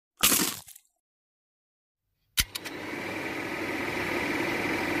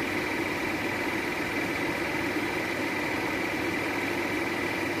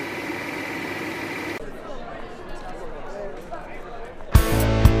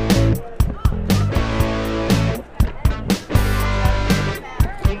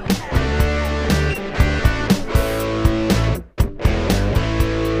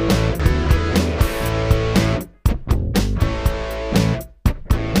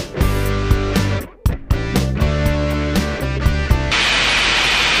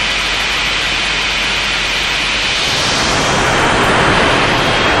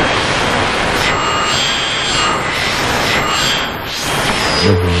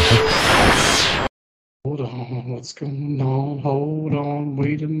Hold on, what's going on? Hold on,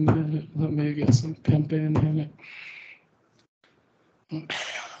 wait a minute. Let me get some pimping in it.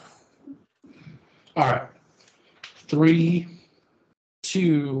 All right. 3,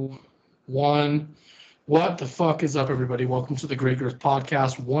 2, 1. What the fuck is up, everybody? Welcome to the Great Girls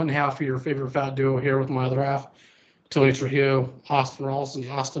Podcast. One half of your favorite fat duo here with my other half, Tony Trujillo, Austin Ralston.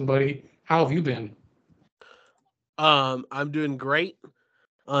 Austin, buddy, how have you been? I'm doing great.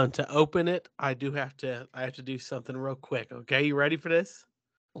 To open it, I have to do something real quick. Okay, you ready for this?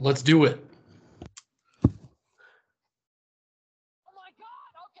 Let's do it. Oh my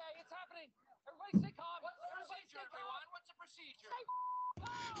God! Okay, it's happening. Everybody stay calm. What's the procedure, everyone? What's the procedure?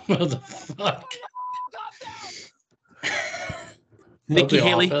 What the fuck? Nikki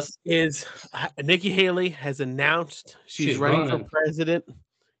Haley Nikki Haley has announced she's running for president.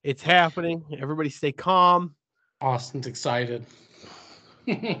 It's happening. Everybody stay calm. Austin's excited.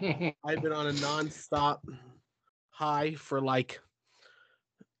 I've been on a nonstop high for like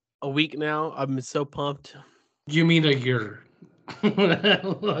a week now. I've been so pumped. You mean a year?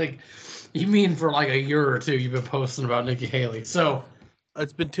 Like, you mean for like a year or two you've been posting about Nikki Haley. So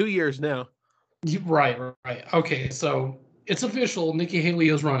it's been 2 years now. Right. Okay, so it's official. Nikki Haley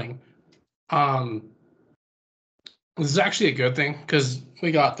is running. This is actually a good thing because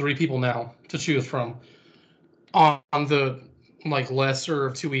we got 3 people now to choose from on the like lesser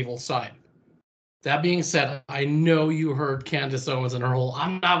of two evils side. That being said, I know you heard Candace Owens and her whole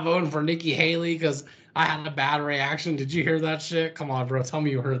 "I'm not voting for Nikki Haley because I had a bad reaction." Did you hear that shit? Come on, bro. Tell me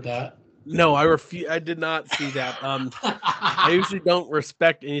you heard that. No, I refuse. I did not see that. I usually don't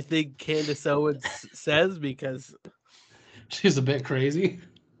respect anything Candace Owens says because she's a bit crazy.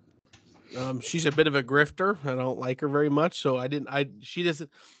 She's a bit of a grifter. I don't like her very much, so she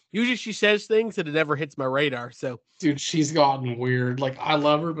doesn't. Usually, she says things that it never hits my radar. So, dude, she's gotten weird. Like, I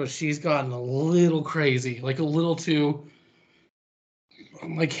love her, but she's gotten a little crazy, like a little too,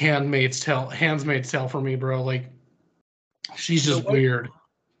 like Handmaid's Tale for me, bro. Like, she's just weird.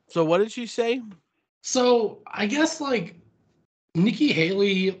 So, what did she say? So, I guess like Nikki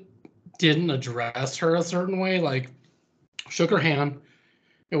Haley didn't address her a certain way. Like, shook her hand.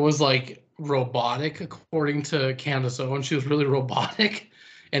 It was like robotic, according to Candace Owens. She was really robotic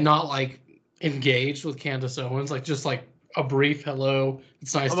and not like engaged with Candace Owens, like just like a brief hello.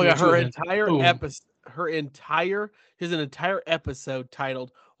 It's nice. Oh my God, her entire episode. There's an entire episode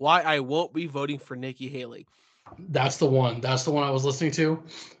titled "Why I Won't Be Voting for Nikki Haley." That's the one. That's the one I was listening to,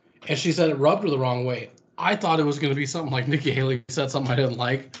 and she said it rubbed her the wrong way. I thought it was going to be something like Nikki Haley said something I didn't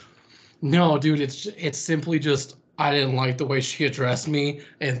like. No, dude, it's simply just I didn't like the way she addressed me,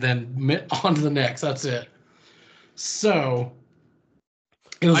 and then on to the next. That's it. So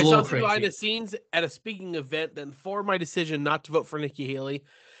it was a little crazy. I saw behind the scenes at a speaking event that informed my decision not to vote for Nikki Haley.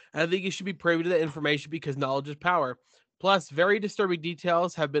 I think you should be privy to that information because knowledge is power. Plus, very disturbing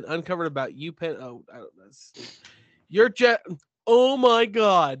details have been uncovered about you. Oh my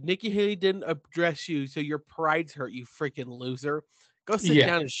God, Nikki Haley didn't address you, so your pride's hurt. You freaking loser. Go sit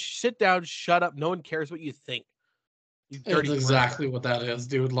down and sit down. Shut up. No one cares what you think. You dirty. That's exactly what that is,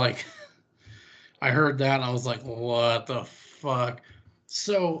 dude. Like, I heard that and I was like, what the fuck?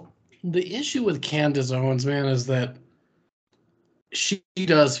 So the issue with Candace Owens, man, is that she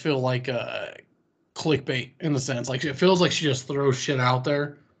does feel like a clickbait in a sense. Like, it feels like she just throws shit out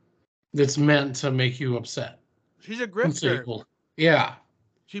there that's meant to make you upset. She's a grifter. Yeah.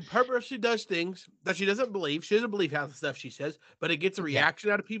 She purposely does things that she doesn't believe. She doesn't believe half the stuff she says, but it gets a reaction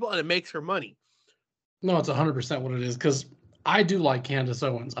out of people and it makes her money. No, it's 100% what it is, because I do like Candace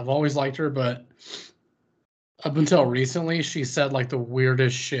Owens. I've always liked her, but up until recently, she said like the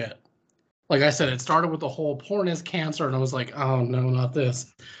weirdest shit. Like I said, it started with the whole porn is cancer, and I was like, oh no, not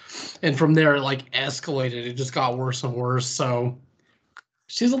this. And from there, it like escalated. It just got worse and worse. So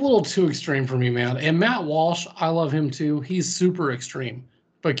she's a little too extreme for me, man. And Matt Walsh, I love him too. He's super extreme.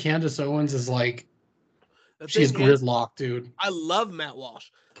 But Candace Owens is like, she's gridlocked, dude. I love Matt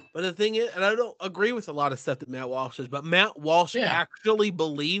Walsh. But the thing is, and I don't agree with a lot of stuff that Matt Walsh says, but Matt Walsh actually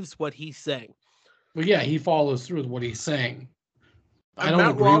believes what he's saying. Well, yeah, he follows through with what he's saying. I don't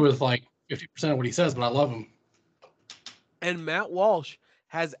agree with like 50% of what he says, but I love him. And Matt Walsh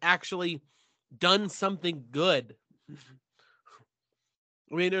has actually done something good. I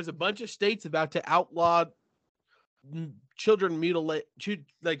mean, there's a bunch of states about to outlaw children mutilating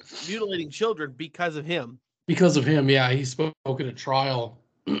children because of him. Because of him, yeah. He spoke at a trial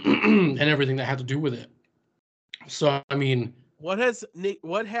and everything that had to do with it. So, I mean, what has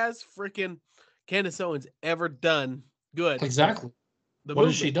freaking Candace Owens ever done good? Exactly. What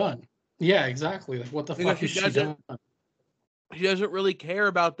has she done? Yeah, exactly. Like, what the fuck has she done? She doesn't really care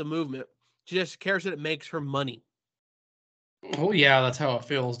about the movement. She just cares that it makes her money. Oh yeah, that's how it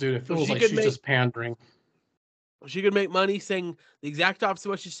feels, dude. It So feels she like could she's make just pandering. she could make money saying the exact opposite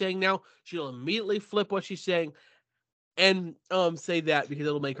of what she's saying now. She'll immediately flip what she's saying and say that because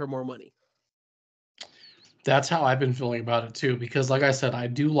it'll make her more money. That's how I've been feeling about it too. Because like I said, I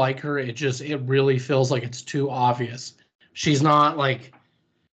do like her. It really feels like it's too obvious. She's not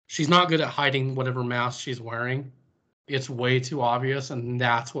good at hiding whatever mask she's wearing. It's way too obvious, and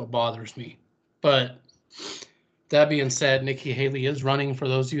that's what bothers me. But that being said, Nikki Haley is running. For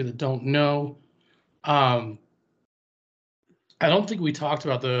those of you that don't know, I don't think we talked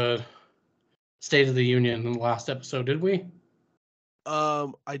about the State of the Union in the last episode, did we?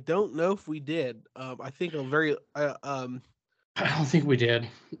 I don't know if we did. I think a very I don't think we did.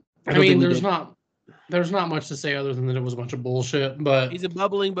 I don't think we did. There's not much to say other than that it was a bunch of bullshit. But He's a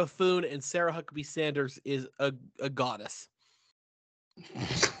bubbling buffoon, and Sarah Huckabee Sanders is a goddess.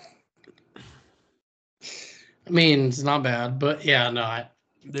 I mean, it's not bad, but yeah, no,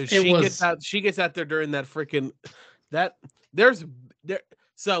 She gets out there during that freaking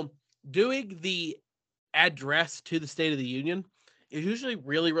So doing the address to the State of the Union is usually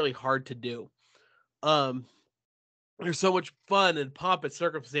really, really hard to do. There's so much fun and pomp and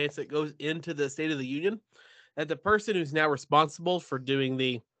circumstance that goes into the State of the Union that the person who's now responsible for doing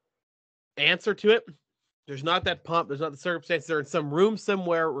the answer to it, there's not that pomp, there's not the circumstance. They're in some room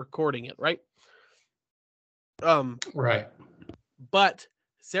somewhere recording it, right? Right. But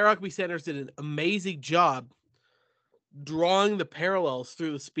Sarah Huckabee Sanders did an amazing job drawing the parallels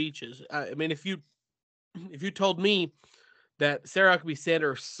through the speeches. I mean, if you told me that Sarah Huckabee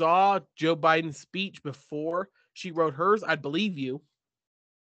Sanders saw Joe Biden's speech before she wrote hers, I'd believe you.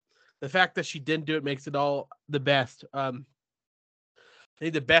 The fact that she didn't do it makes it all the best. I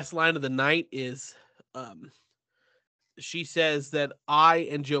think the best line of the night is she says that I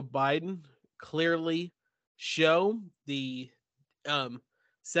and Joe Biden clearly show the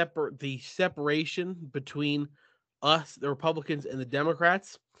separation between us, the Republicans, and the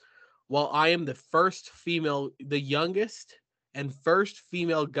Democrats. While I am the youngest and first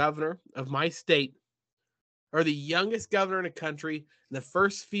female governor of my state, or the youngest governor in the country, and the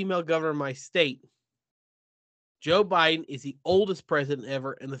first female governor of my state, Joe Biden is the oldest president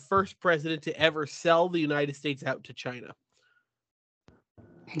ever and the first president to ever sell the United States out to China.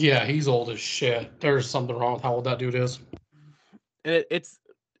 Yeah, he's old as shit. There's something wrong with how old that dude is. And it's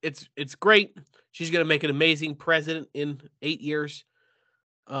great. She's going to make an amazing president in 8 years.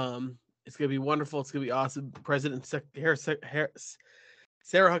 It's going to be wonderful. It's going to be awesome. Sarah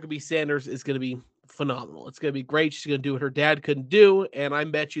Huckabee Sanders is going to be phenomenal. It's going to be great. She's going to do what her dad couldn't do. And I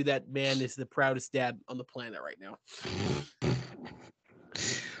bet you that man is the proudest dad on the planet right now.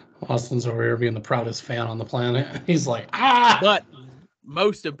 Austin's over here being the proudest fan on the planet. He's like, ah! But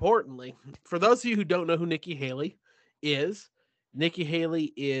most importantly, for those of you who don't know who Nikki Haley is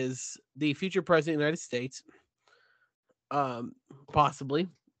the future president of the United States. Possibly.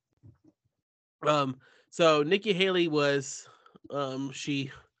 So Nikki Haley was,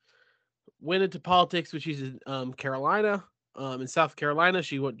 she went into politics when she's in Carolina. In South Carolina,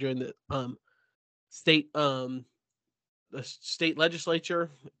 she went during the state legislature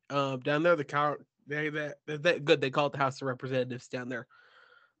down there. They call it the House of Representatives down there.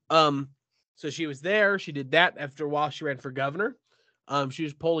 So she was there. She did that. After a while, she ran for governor. She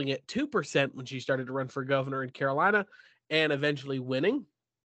was polling at 2% when she started to run for governor in Carolina, and eventually winning.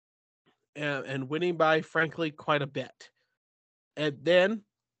 And winning by, frankly, quite a bit. And then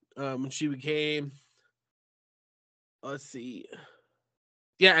when she became, and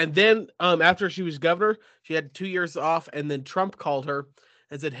then after she was governor, she had 2 years off, and then Trump called her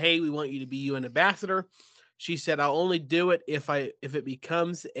and said, "Hey, we want you to be UN ambassador." She said, "I'll only do it if it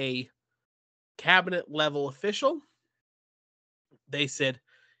becomes a cabinet level official." They said,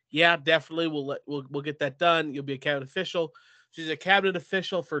 "Yeah, definitely. We'll get that done. You'll be a cabinet official." She's a cabinet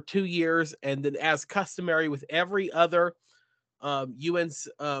official for 2 years, and then, as customary with every other UN's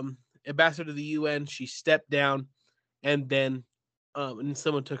ambassador to the UN, she stepped down, and then and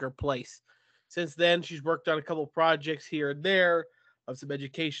someone took her place. Since then, she's worked on a couple projects here and there, of some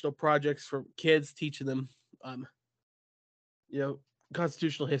educational projects for kids, teaching them,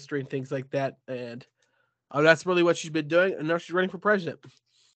 constitutional history and things like that. And that's really what she's been doing. And now she's running for president.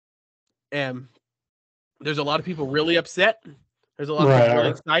 And there's a lot of people really upset. There's a lot of people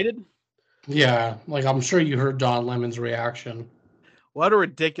really excited. Yeah, like I'm sure you heard Don Lemon's reaction. What a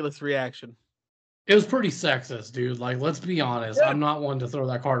ridiculous reaction. It was pretty sexist, dude. Like, let's be honest. Yeah. I'm not one to throw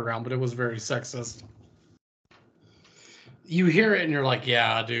that card around, but it was very sexist. You hear it and you're like,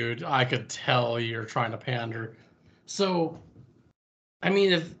 yeah, dude, I could tell you're trying to pander. So I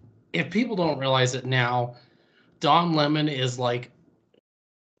mean, if people don't realize it now, Don Lemon is like,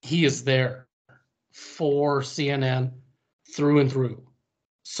 he is there for CNN through and through.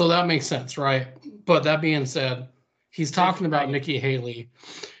 So that makes sense, right? But that being said, he's talking about Nikki Haley,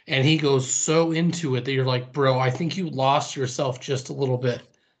 and he goes so into it that you're like, bro, I think you lost yourself just a little bit.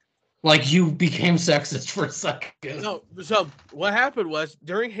 Like, you became sexist for a second. No, so what happened was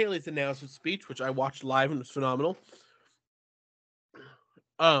during Haley's announcement speech, which I watched live and was phenomenal.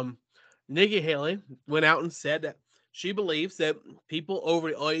 Nikki Haley went out and said that she believes that people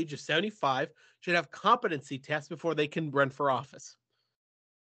over the age of 75 should have competency tests before they can run for office.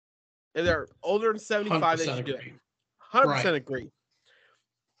 If they're older than 75, they should do it. 100% agree.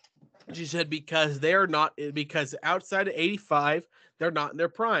 She said because outside of 85, they're not in their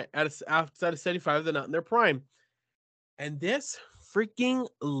prime. Outside of 75, they're not in their prime. And this freaking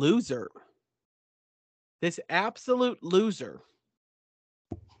loser, this absolute loser,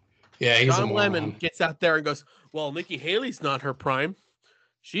 he's Don Lemon gets out there and goes, well, Nikki Haley's not her prime.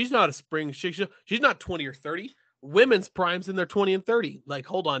 She's not a spring. She's not 20 or 30. Women's prime's in their 20 and 30. Like,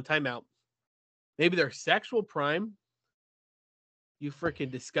 hold on, time out. Maybe their sexual prime. You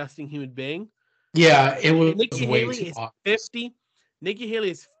freaking disgusting human being. Yeah, it was Nikki way Haley too is obvious. 50. Nikki Haley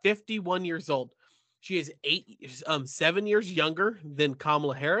is 51 years old. She is 7 years younger than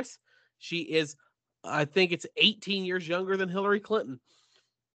Kamala Harris. She is, I think it's 18 years younger than Hillary Clinton.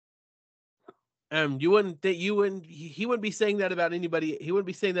 He wouldn't be saying that about anybody. He wouldn't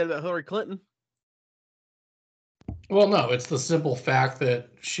be saying that about Hillary Clinton. Well, no, it's the simple fact that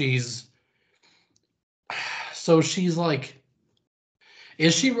she's like,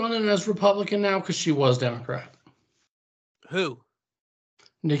 is she running as Republican now? Because she was Democrat. Who?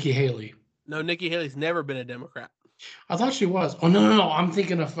 Nikki Haley. No, Nikki Haley's never been a Democrat. I thought she was. Oh, no. I'm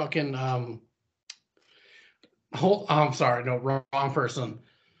thinking of fucking, I'm sorry. No, wrong person.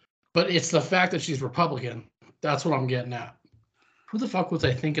 But it's the fact that she's Republican. That's what I'm getting at. Who the fuck was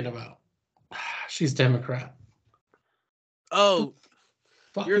I thinking about? She's Democrat. Oh,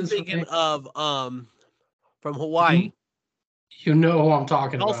 you're thinking of from Hawaii. You know who I'm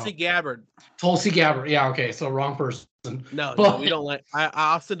talking about. Tulsi Gabbard. Tulsi Gabbard. Yeah, okay. So wrong person. No, we don't like.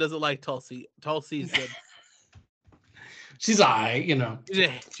 Austin doesn't like Tulsi. Tulsi's good. She's you know.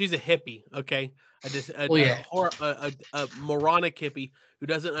 She's a hippie. Okay, a moronic hippie who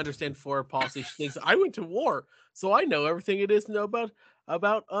doesn't understand foreign policy. She thinks I went to war, so I know everything it is to know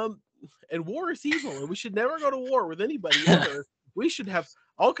about and war is evil, and we should never go to war with anybody ever. We should have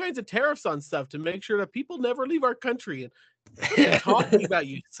all kinds of tariffs on stuff to make sure that people never leave our country. And what are you talking about,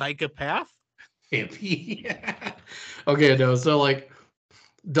 you psychopath? Hippie. Okay, no. So like,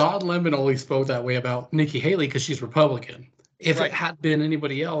 Don Lemon only spoke that way about Nikki Haley because she's Republican. If it had been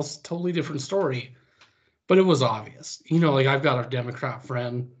anybody else, totally different story. But it was obvious. You know, like, I've got a Democrat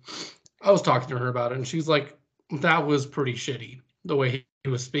friend. I was talking to her about it, and she's like, that was pretty shitty, the way he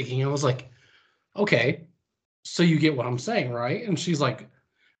was speaking. I was like, okay, so you get what I'm saying, right? And she's like,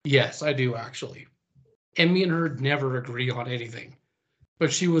 yes, I do, actually. And me and her never agree on anything.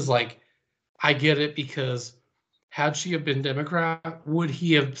 But she was like, I get it, because had she have been Democrat, would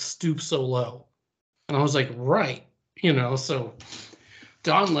he have stooped so low? And I was like, right. You know, so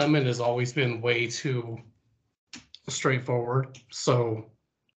Don Lemon has always been way too straightforward. So,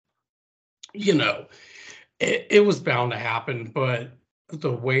 you know, it was bound to happen. But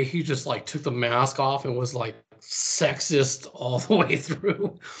the way he just like took the mask off and was like sexist all the way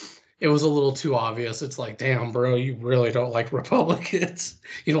through, it was a little too obvious. It's like, damn, bro, you really don't like Republicans.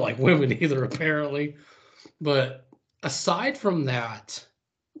 You don't like women either, apparently. But aside from that,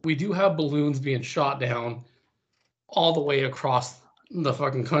 we do have balloons being shot down all the way across the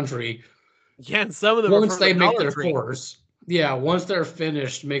fucking country. Yeah, and some of them once they make their course. Yeah, once they're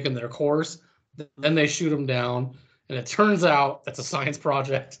finished making their course, then they shoot them down, and it turns out that's a science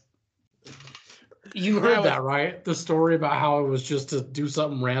project. You heard that, right? The story about how it was just to do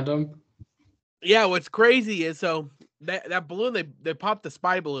something random. Yeah, what's crazy is so that balloon they popped the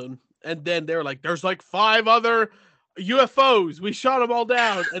spy balloon, and then they're like, "There's like 5 other UFOs. We shot them all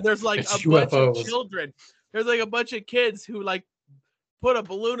down." And there's like bunch of children. There's like a bunch of kids who like put a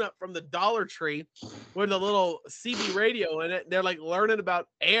balloon up from the Dollar Tree with a little CB radio in it. They're like learning about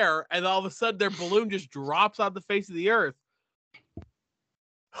air, and all of a sudden their balloon just drops on the face of the earth.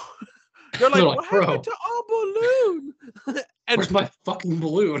 They're like, what happened to our balloon? And where's my fucking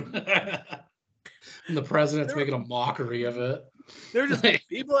balloon? And the president's making a mockery of it. There's just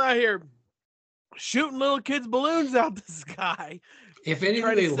people out here shooting little kids' balloons out the sky. If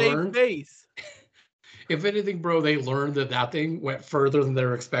anything, they learned. If anything, bro, they learned that thing went further than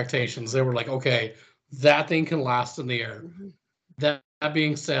their expectations. They were like, okay, that thing can last in the air. That that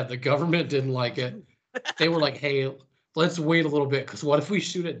being said, the government didn't like it. They were like, hey, let's wait a little bit, because what if we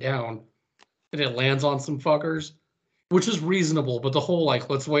shoot it down and it lands on some fuckers? Which is reasonable, but the whole, like,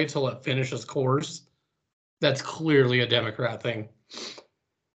 let's wait till it finishes course, that's clearly a Democrat thing.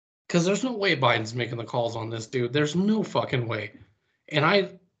 Because there's no way Biden's making the calls on this, dude. There's no fucking way. And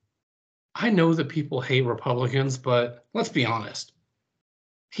I know that people hate Republicans, but let's be honest.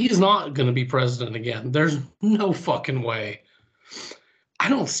 He's not going to be president again. There's no fucking way. I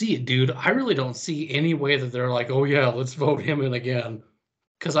don't see it, dude. I really don't see any way that they're like, oh yeah, let's vote him in again.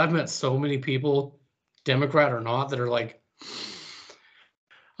 Because I've met so many people, Democrat or not, that are like,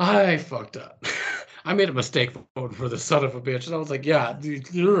 I fucked up. I made a mistake voting for this son of a bitch. And I was like, yeah,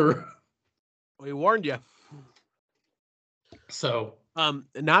 dude. We warned you. So.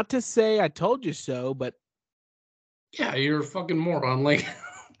 Not to say I told you so, but. Yeah, you're a fucking moron. Like,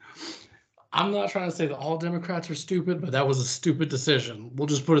 I'm not trying to say that all Democrats are stupid, but that was a stupid decision. We'll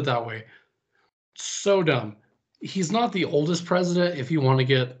just put it that way. So dumb. He's not the oldest president, if you want to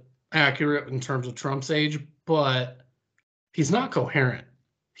get accurate in terms of Trump's age, but he's not coherent.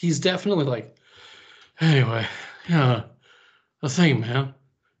 He's definitely like, anyway, yeah, the thing, man.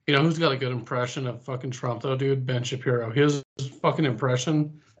 You know who's got a good impression of fucking Trump, though, dude? Ben Shapiro. His fucking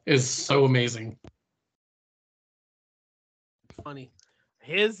impression is so amazing. Funny.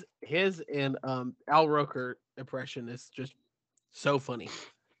 His and Al Roker impression is just so funny.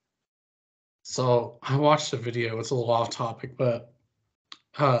 So I watched a video. It's a little off topic, but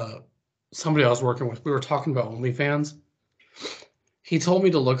somebody I was working with, we were talking about OnlyFans. He told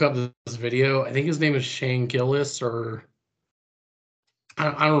me to look up this video. I think his name is Shane Gillis, or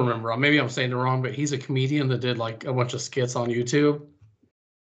I don't remember. Maybe I'm saying it wrong, but he's a comedian that did like a bunch of skits on YouTube.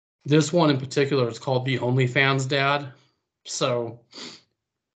 This one in particular is called The OnlyFans Dad. So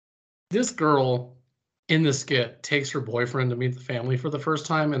this girl in the skit takes her boyfriend to meet the family for the first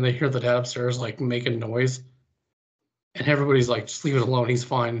time, and they hear the dad upstairs like making noise. And everybody's like, just leave it alone. He's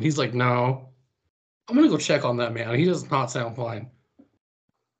fine. And he's like, no, I'm going to go check on that man. He does not sound fine.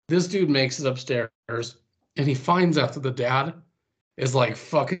 This dude makes it upstairs, and he finds out that the dad is like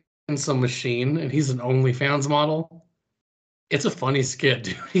fucking some machine, and he's an OnlyFans model. It's a funny skit,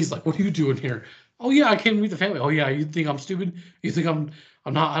 dude. He's like, what are you doing here? Oh, yeah, I came to meet the family. Oh, yeah, you think I'm stupid? You think I'm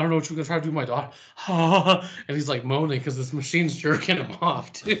not, I don't know what you're going to try to do with my daughter. And he's like moaning because this machine's jerking him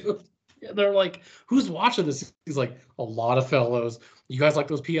off, dude. Yeah, they're like, who's watching this? He's like, a lot of fellows. You guys like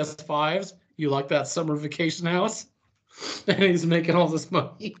those PS5s? You like that summer vacation house? And he's making all this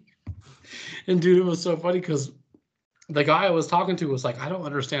money. And dude, it was so funny because the guy I was talking to was like, I don't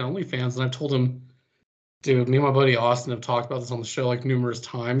understand OnlyFans. And I told him, dude, me and my buddy Austin have talked about this on the show like numerous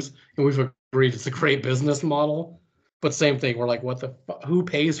times. And we've agreed it's a great business model. But same thing, we're like, what the who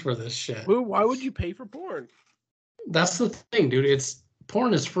pays for this shit? Why would you pay for porn? That's the thing, dude.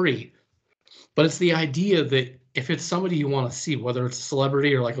 Porn is free. But it's the idea that if it's somebody you want to see, whether it's a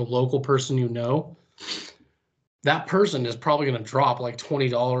celebrity or like a local person you know, that person is probably going to drop like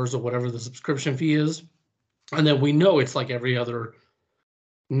 $20 or whatever the subscription fee is. And then we know it's like every other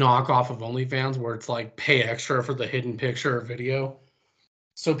knockoff of OnlyFans where it's like pay extra for the hidden picture or video.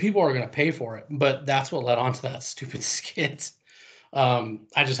 So people are going to pay for it. But that's what led on to that stupid skit. I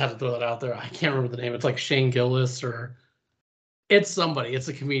just had to throw that out there. I can't remember the name. It's like Shane Gillis or it's somebody. It's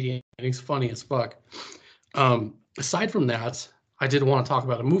a comedian. He's funny as fuck. Aside from that, I did want to talk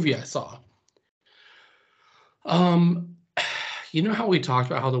about a movie I saw. You know how we talked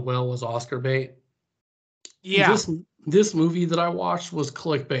about how The Whale was Oscar bait? Yeah. This movie that I watched was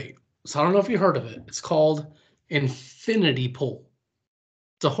clickbait. So I don't know if you heard of it. It's called Infinity Pool.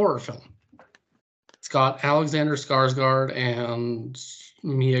 It's a horror film. It's got Alexander Skarsgård and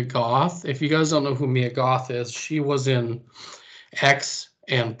Mia Goth. If you guys don't know who Mia Goth is, she was in X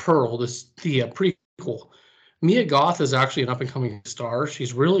and Pearl, the prequel. Mia Goth is actually an up-and-coming star.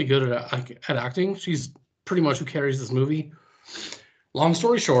 She's really good at acting. She's pretty much who carries this movie. Long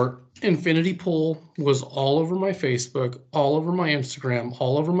story short, Infinity Pool was all over my Facebook, all over my Instagram,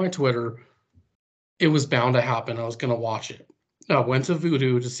 all over my Twitter. It was bound to happen. I was going to watch it. I went to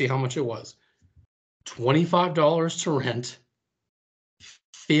Vudu to see how much it was. $25 to rent,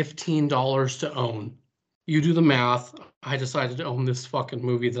 $15 to own. You do the math. I decided to own this fucking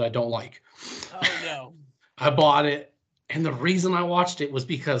movie that I don't like. Oh, no. I bought it, and the reason I watched it was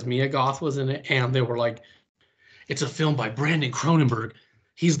because Mia Goth was in it, and they were like, it's a film by Brandon Cronenberg.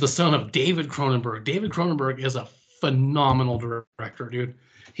 He's the son of David Cronenberg. David Cronenberg is a phenomenal director, dude.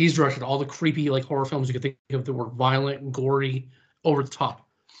 He's directed all the creepy like horror films you could think of that were violent, gory, over the top.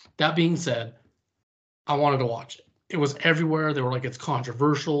 That being said, I wanted to watch it. It was everywhere. They were like, it's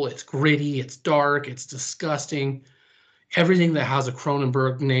controversial, it's gritty, it's dark, it's disgusting. everything that has a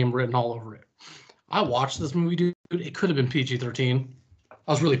Cronenberg name written all over it. I watched this movie, dude. It could have been PG-13.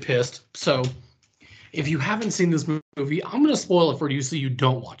 I was really pissed. So if you haven't seen this movie, I'm going to spoil it for you so you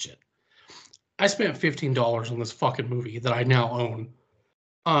don't watch it. I spent $15 on this fucking movie that I now own.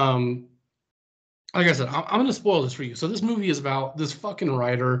 Like I said, I'm going to spoil this for you. So this movie is about this fucking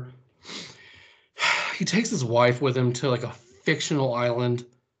writer. He takes his wife with him to like a fictional island.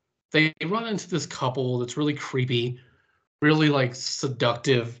 They run into this couple that's really creepy, really like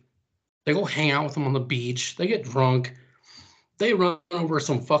seductive. They go hang out with them on the beach. They get drunk. They run over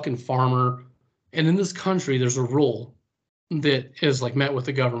some fucking farmer. And in this country, there's a rule that is like met with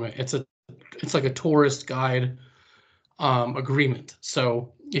the government. It's like a tourist guide agreement.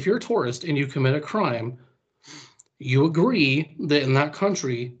 So if you're a tourist and you commit a crime, you agree that in that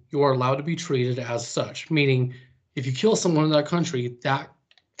country you are allowed to be treated as such. Meaning, if you kill someone in that country, that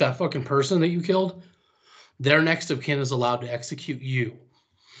fucking person that you killed, their next of kin is allowed to execute you.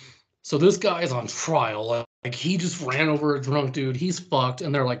 So this guy is on trial. Like he just ran over a drunk dude. He's fucked,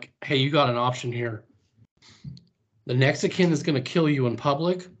 and they're like, "Hey, you got an option here. The next of kin is going to kill you in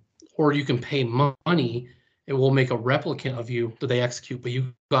public, or you can pay money. It will make a replicant of you that they execute, but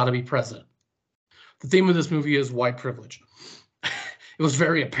you got to be present." The theme of this movie is white privilege. It was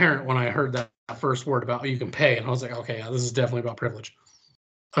very apparent when I heard that first word about you can pay, and I was like, okay, yeah, this is definitely about privilege.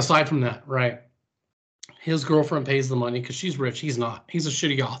 Aside from that, right? His girlfriend pays the money because she's rich. He's not. He's a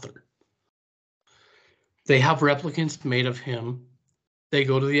shitty author. They have replicants made of him. They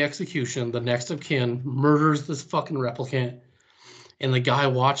go to the execution. The next of kin murders this fucking replicant, and the guy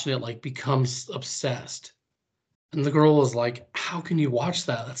watching it like becomes obsessed. And the girl is like, "How can you watch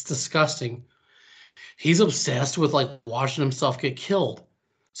that? That's disgusting." He's obsessed with like watching himself get killed.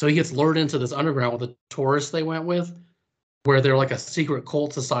 So he gets lured into this underground with the tourists they went with, where they're like a secret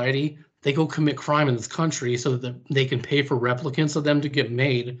cult society. They go commit crime in this country so that they can pay for replicants of them to get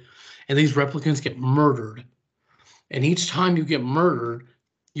made. And these replicants get murdered. And each time you get murdered,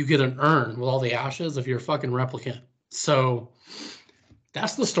 you get an urn with all the ashes of your fucking replicant. So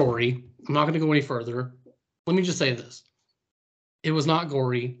that's the story. I'm not going to go any further. Let me just say this. It was not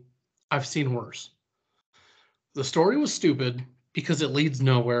gory. I've seen worse. The story was stupid because it leads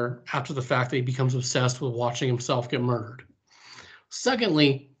nowhere after the fact that he becomes obsessed with watching himself get murdered.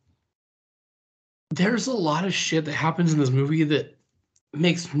 Secondly, there's a lot of shit that happens in this movie that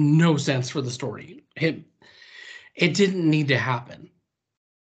makes no sense for the story. It didn't need to happen.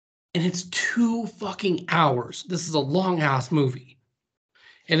 And it's 2 fucking hours. This is a long ass movie.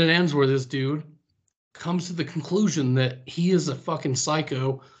 And it ends where this dude comes to the conclusion that he is a fucking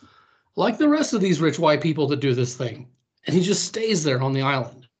psycho like the rest of these rich white people that do this thing. And he just stays there on the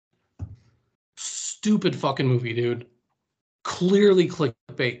island. Stupid fucking movie, dude. Clearly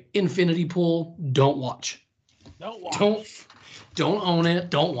clickbait. Infinity Pool, don't watch. Don't watch. Don't own it.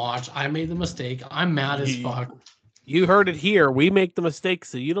 Don't watch. I made the mistake. I'm mad as fuck. You heard it here. We make the mistake,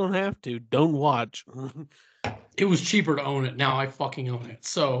 so you don't have to. Don't watch. It was cheaper to own it. Now I fucking own it.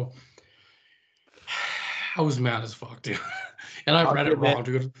 So I was mad as fuck, dude. And I read it wrong,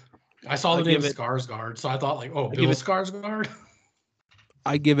 dude. I saw the name Skarsgård, so I thought like, oh, Bill Skarsgård?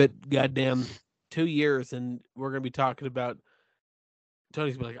 I give it goddamn 2 years, and we're going to be talking about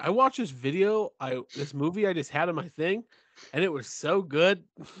Tony's be like, I watched this video, this movie I just had on my thing, and it was so good.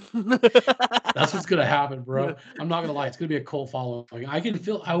 That's what's gonna happen, bro. I'm not gonna lie, it's gonna be a cult following.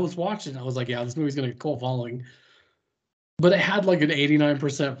 I was watching, I was like, yeah, this movie's gonna get a cult following. But it had like an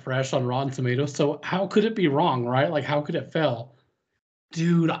 89% fresh on Rotten Tomatoes, so how could it be wrong, right? Like, how could it fail?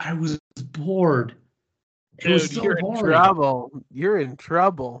 Dude, I was bored. It was so you're boring. in trouble. You're in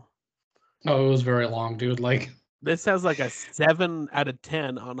trouble. No, it was very long, dude. Like, this has like a 7 out of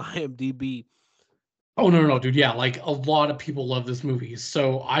 10 on IMDb. Oh, no, dude. Yeah, like a lot of people love this movie.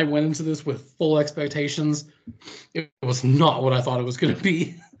 So I went into this with full expectations. It was not what I thought it was going to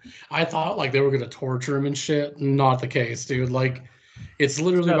be. I thought like they were going to torture him and shit. Not the case, dude. Like, it's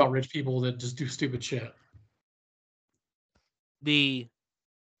literally about rich people that just do stupid shit. The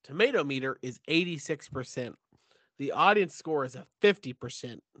tomato meter is 86%. The audience score is a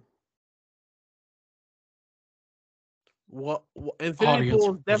 50%. Infinity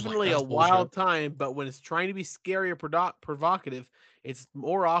Pool is definitely a wild time, but when it's trying to be scary or provocative, it's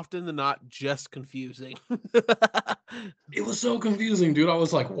more often than not just confusing. It was so confusing, dude. I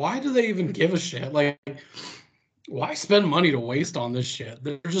was like, why do they even give a shit? Like, why spend money to waste on this shit?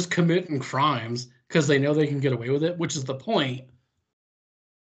 They're just committing crimes because they know they can get away with it, which is the point.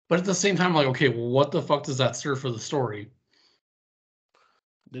 But at the same time, like, okay, well, what the fuck does that serve for the story?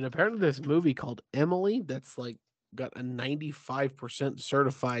 Then apparently there's a movie called Emily that's like got a 95%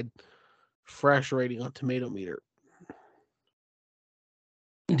 certified fresh rating on Tomato Meter.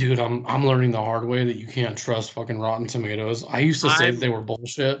 Dude, I'm learning the hard way that you can't trust fucking Rotten Tomatoes. I used to say that I'm. they were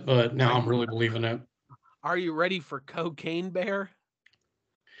bullshit, but now I'm really believing it. Are you ready for Cocaine Bear?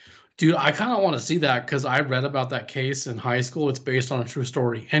 Dude, I kind of want to see that because I read about that case in high school. It's based on a true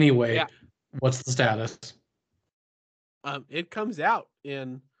story. Anyway, Yeah. what's the status? It comes out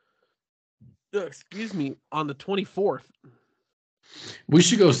in excuse me on the 24th. We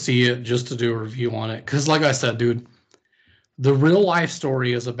should go see it just to do a review on it. Because, like I said, dude, the real life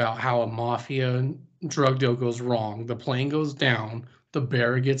story is about how a mafia drug deal goes wrong. The plane goes down. The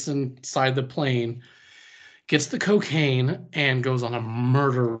bear gets inside the plane, gets the cocaine, and goes on a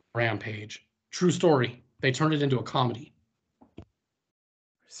murder rampage. True story. They turned it into a comedy.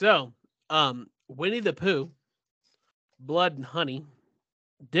 So, Winnie the Pooh, Blood and Honey,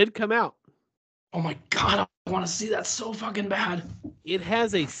 did come out. Oh my god, I want to see that so fucking bad. It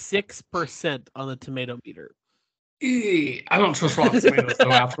has a 6% on the tomato meter. I don't trust Rotten Tomatoes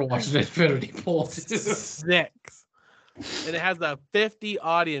though after watching Infinity Pool. 6. And it has a 50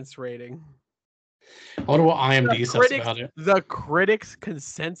 audience rating. I wonder what IMDb says about it. The critics'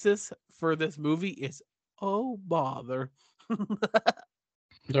 consensus for this movie is, oh bother.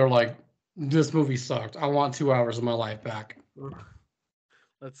 They're like, this movie sucked. I want 2 hours of my life back.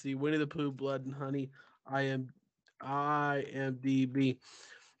 Let's see, Winnie the Pooh, Blood and Honey, IMDb.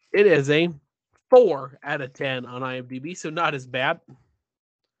 It is a 4 out of 10 on IMDb, so not as bad.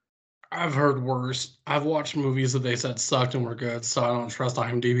 I've heard worse. I've watched movies that they said sucked and were good, so I don't trust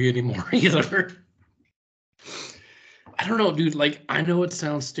IMDb anymore either. I don't know, dude. Like, I know it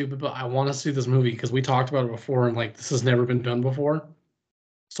sounds stupid, but I want to see this movie because we talked about it before, and like, this has never been done before.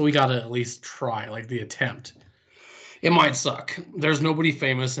 So we got to at least try, like, the attempt. It might suck. There's nobody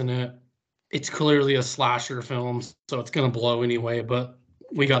famous in it. It's clearly a slasher film, so it's gonna blow anyway. But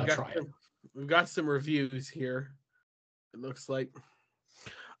we got to try it. We've got some reviews here. It looks like.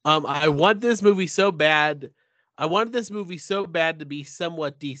 I want this movie so bad. I wanted this movie so bad to be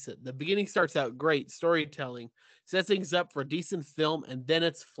somewhat decent. The beginning starts out great, storytelling, sets things up for a decent film, and then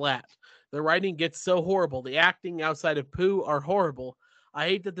it's flat. The writing gets so horrible. The acting outside of Pooh are horrible. I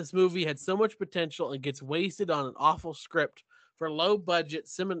hate that this movie had so much potential and gets wasted on an awful script. For low budget,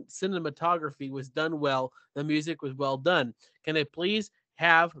 cinematography was done well. The music was well done. Can they please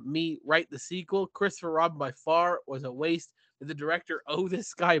have me write the sequel? Christopher Robin by far was a waste. Did the director owe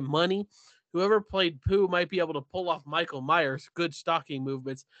this guy money? Whoever played Pooh might be able to pull off Michael Myers. Good stalking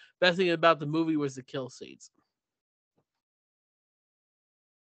movements. Best thing about the movie was the kill scenes.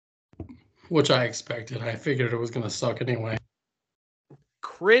 Which I expected. I figured it was going to suck anyway.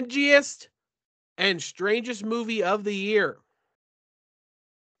 Cringiest and strangest movie of the year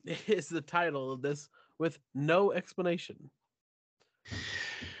is the title of this with no explanation.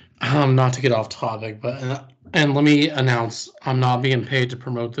 Not to get off topic, but and let me announce, I'm not being paid to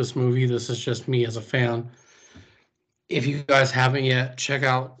promote this movie. This is just me as a fan. If you guys haven't yet, check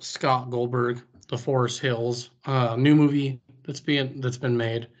out Scott Goldberg, The Forest Hills, new movie that's been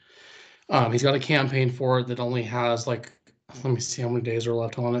made. He's got a campaign for it that only has like, let me see how many days are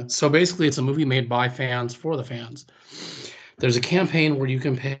left on it. So basically, it's a movie made by fans for the fans. There's a campaign where you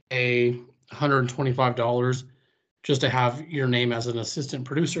can pay $125 just to have your name as an assistant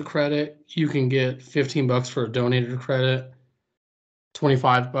producer credit. You can get $15 for a donated credit.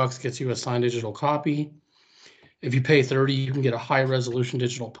 $25 gets you a signed digital copy. If you pay $30, you can get a high resolution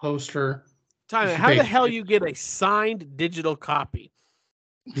digital poster. How the hell you get a signed digital copy?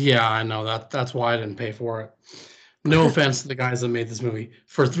 Yeah, I know that's why I didn't pay for it. No offense to the guys that made this movie.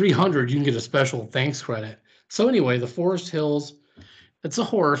 For $300, you can get a special thanks credit. So anyway, The Forest Hills, it's a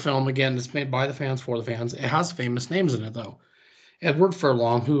horror film. Again, it's made by the fans for the fans. It has famous names in it, though. Edward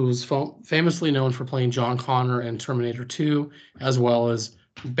Furlong, who's famously known for playing John Connor in Terminator 2, as well as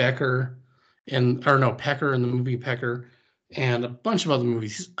Pecker in the movie Pecker, and a bunch of other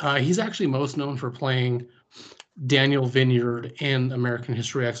movies. He's actually most known for playing Daniel Vineyard in American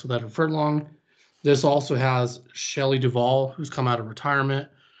History X with Edward Furlong. This also has Shelley Duvall, who's come out of retirement.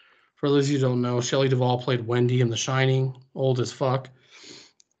 For those of you who don't know, Shelley Duvall played Wendy in The Shining, old as fuck.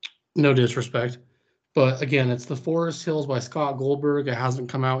 No disrespect. But again, it's The Forest Hills by Scott Goldberg. It hasn't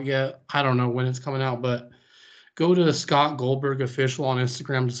come out yet. I don't know when it's coming out, but go to Scott Goldberg Official on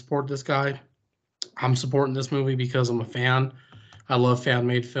Instagram to support this guy. I'm supporting this movie because I'm a fan. I love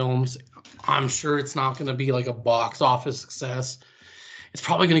fan-made films. I'm sure it's not going to be like a box office success. It's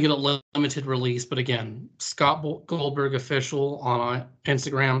probably going to get a limited release. But again, Scott Goldberg Official on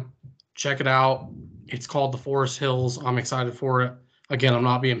Instagram. Check it out. It's called The Forest Hills. I'm excited for it. Again, I'm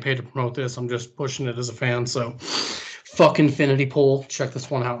not being paid to promote this. I'm just pushing it as a fan. So fuck Infinity Pool. Check this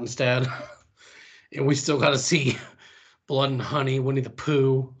one out instead. And we still got to see Blood and Honey, Winnie the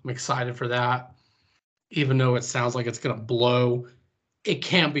Pooh. I'm excited for that. Even though it sounds like it's going to blow, it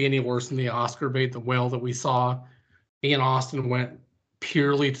can't be any worse than the Oscar bait, The Whale that we saw. Me and Austin went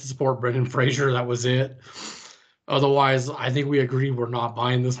purely to support Brendan Fraser. That was it. Otherwise, I think we agreed we're not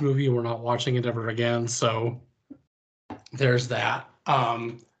buying this movie. We're not watching it ever again. So there's that.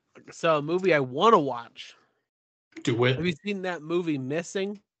 So a movie I want to watch. Do it. Have you seen that movie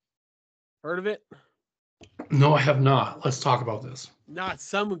Missing? Heard of it? No, I have not. Let's talk about this. Not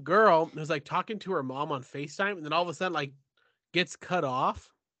some girl who's like talking to her mom on FaceTime, and then all of a sudden like gets cut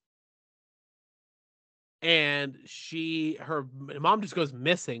off. And her mom just goes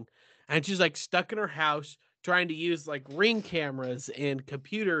missing, and she's like stuck in her house trying to use like Ring cameras and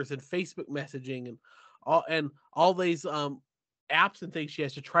computers and Facebook messaging and all these apps and things she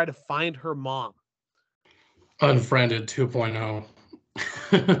has to try to find her mom. Unfriended 2.0.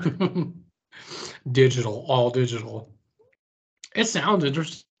 Digital, all digital. It sounds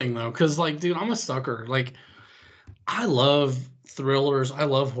interesting though, because like, dude, I'm a sucker. Like, I love thrillers. I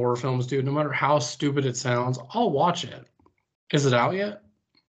love horror films, dude. No matter how stupid it sounds, I'll watch it. Is it out yet?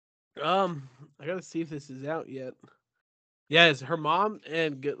 I gotta see if this is out yet. Yeah, it's her mom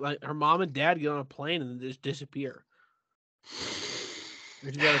and dad get on a plane and then just disappear.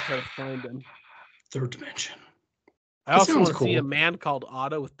 You gotta try to find them. Third Dimension. I also want to see A Man Called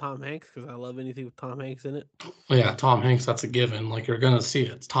Otto with Tom Hanks because I love anything with Tom Hanks in it. Yeah, Tom Hanks, that's a given. Like, you're gonna see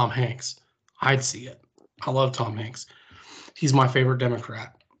it. It's Tom Hanks. I'd see it. I love Tom Hanks. He's my favorite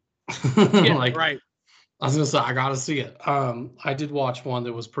Democrat. Yeah, like, right. I was gonna say I gotta see it. I did watch one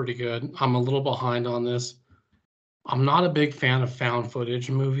that was pretty good. I'm a little behind on this. I'm not a big fan of found footage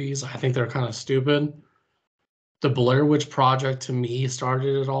movies. I think they're kind of stupid. The Blair Witch Project to me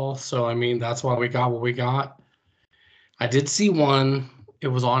started it all. So I mean that's why we got what we got. I did see one. It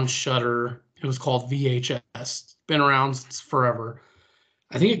was on Shudder. It was called VHS. It's been around since forever.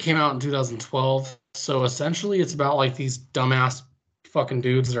 I think it came out in 2012. So essentially it's about like these dumbass fucking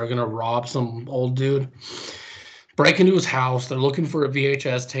dudes that are gonna rob some old dude, break into his house. They're looking for a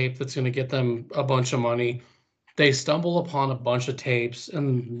VHS tape that's gonna get them a bunch of money. They stumble upon a bunch of tapes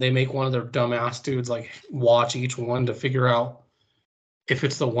and they make one of their dumbass dudes like watch each one to figure out if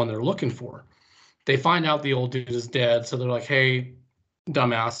it's the one they're looking for. They find out the old dude is dead, so they're like, hey,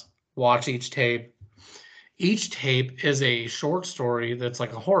 dumbass, watch each tape. Each tape is a short story that's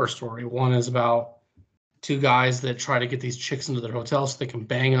like a horror story. One is about two guys that try to get these chicks into their hotel so they can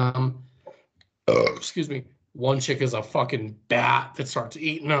bang them. Excuse me. One chick is a fucking bat that starts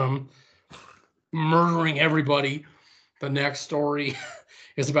eating them, murdering everybody. The next story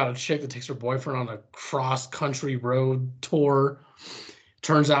is about a chick that takes her boyfriend on a cross-country road tour.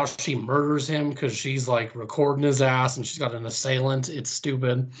 Turns out she murders him because she's like recording his ass and she's got an assailant. It's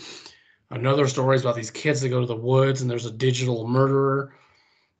stupid. Another story is about these kids that go to the woods and there's a digital murderer.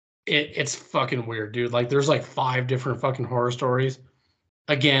 It's fucking weird, dude. Like, there's like 5 different fucking horror stories.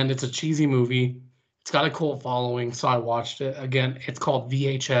 Again, it's a cheesy movie. It's got a cult following, so I watched it. Again, it's called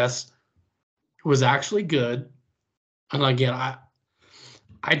VHS. It was actually good. And again,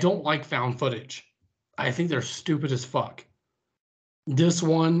 I don't like found footage. I think they're stupid as fuck. This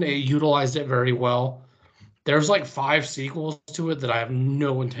one, it utilized it very well. There's like 5 sequels to it that I have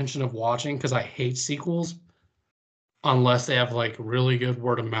no intention of watching because I hate sequels unless they have like really good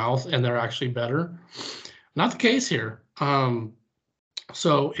word of mouth and they're actually better. Not the case here.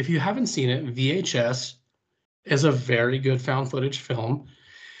 So if you haven't seen it, VHS is a very good found footage film.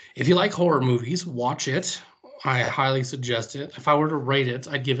 If you like horror movies, watch it. I highly suggest it. If I were to rate it,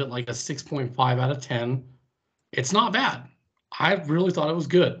 I'd give it like a 6.5 out of 10. It's not bad. I really thought it was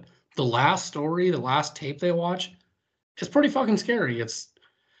good. The last story, the last tape they watch, is pretty fucking scary. It's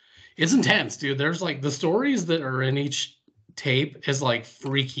intense, dude. There's like the stories that are in each tape is like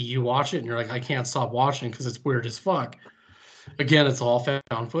freaky. You watch it and you're like, I can't stop watching because it's weird as fuck. Again, it's all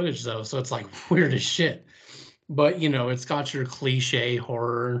found footage though, so it's like weird as shit. But you know, it's got your cliche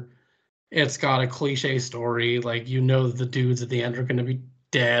horror. It's got a cliche story. Like, you know, the dudes at the end are going to be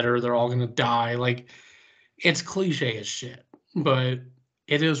dead or they're all going to die. Like, it's cliche as shit, but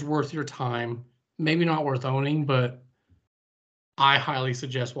it is worth your time. Maybe not worth owning, but I highly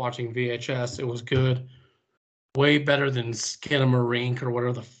suggest watching VHS. It was good. Way better than Skinamarink or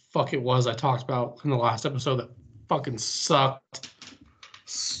whatever the fuck it was I talked about in the last episode that fucking sucked.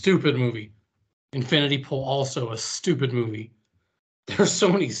 Stupid movie. Infinity Pool, also a stupid movie. There's so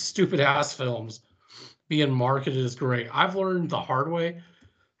many stupid ass films being marketed as great. I've learned the hard way.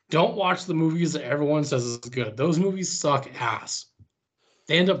 Don't watch the movies that everyone says is good. Those movies suck ass.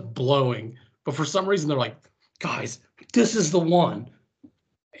 They end up blowing. But for some reason, they're like, guys, this is the one.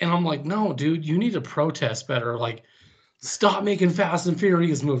 And I'm like, no, dude, you need to protest better. Like, Stop making Fast and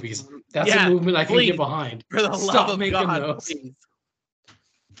Furious movies. That's Yeah, a movement I can please, get behind. for the love Stop of making God, those. please.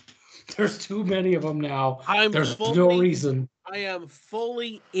 There's too many of them now. I'm There's no fully- reason. I am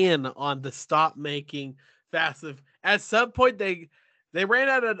fully in on the stop making Fast and at some point they ran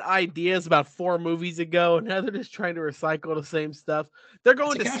out of ideas about 4 movies ago, and now they're just trying to recycle the same stuff. They're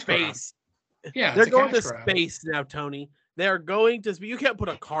going to It's a cash grab. space. Yeah, They're it's a going to cash grab. space now, Tony. They're going to. You can't put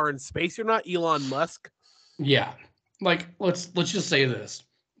a car in space. You're not Elon Musk. Yeah. Like, let's just say this.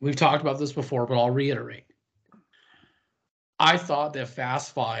 We've talked about this before, but I'll reiterate. I thought that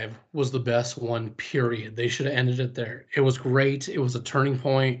Fast 5 was the best one, period. They should have ended it there. It was great. It was a turning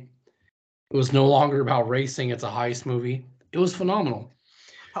point. It was no longer about racing. It's a heist movie. It was phenomenal.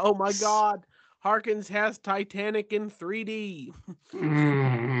 Oh my God. Harkins has Titanic in 3D.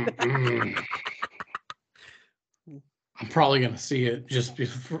 I'm probably going to see it just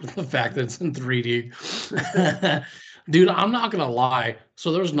for the fact that it's in 3D. Dude, I'm not going to lie.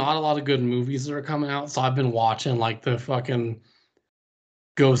 So there's not a lot of good movies that are coming out. So I've been watching like the fucking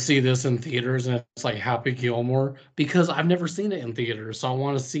go see this in theaters, and it's like Happy Gilmore because I've never seen it in theaters. So I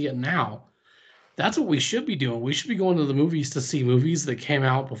want to see it now. That's what we should be doing. We should be going to the movies to see movies that came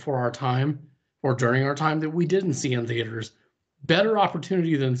out before our time or during our time that we didn't see in theaters. Better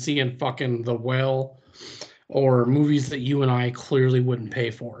opportunity than seeing fucking The Whale or movies that you and I clearly wouldn't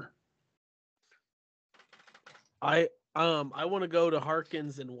pay for. I want to go to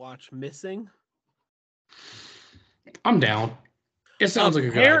Harkins and watch Missing. I'm down. It sounds like a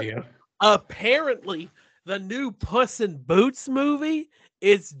good idea. Apparently, the new Puss in Boots movie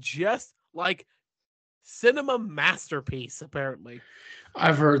is just like cinema masterpiece. Apparently,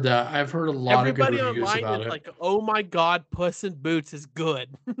 I've heard that. I've heard a lot of good reviews online about is it. like, "Oh my God, Puss in Boots is good."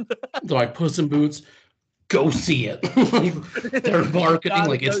 They're like, Puss in Boots, go see it. Like, they're marketing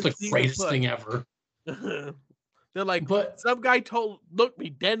like it's the greatest thing ever. They're like, but some guy looked me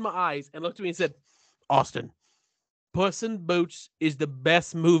dead in my eyes and looked at me and said, "Austin, Puss in Boots is the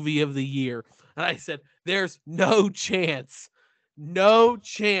best movie of the year." And I said, "There's no chance. No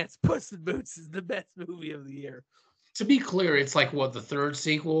chance. Puss in Boots is the best movie of the year." To be clear, it's like what, the third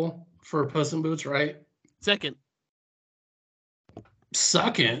sequel for Puss in Boots, right? Second.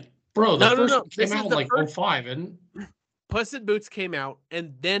 Bro, the first one This came out in like 05, and Puss in Boots came out,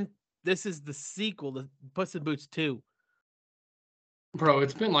 and then this is the sequel, the Puss in Boots 2. Bro,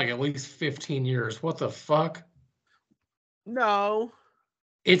 it's been like at least 15 years. What the fuck? No.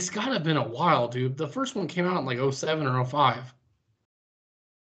 It's gotta have been a while, dude. The first one came out in like 07 or 05.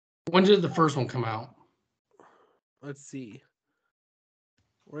 When did the first one come out? Let's see.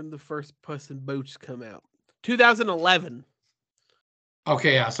 When did the first Puss in Boots come out? 2011.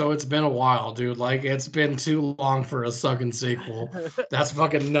 Okay, yeah, so it's been a while, dude. Like, it's been too long for a second sequel. That's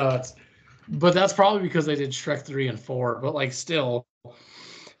fucking nuts. But that's probably because they did Shrek 3 and 4. But, like, still,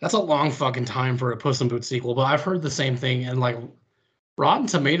 that's a long fucking time for a Puss in Boots sequel. But I've heard the same thing, and, like, Rotten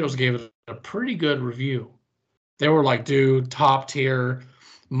Tomatoes gave it a pretty good review. They were like, dude, top tier,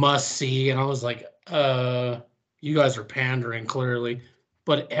 must see. And I was like, you guys are pandering, clearly.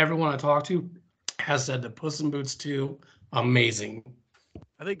 But everyone I talked to has said that Puss in Boots 2, amazing.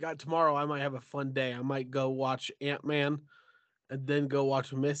 I think tomorrow I might have a fun day. I might go watch Ant-Man and then go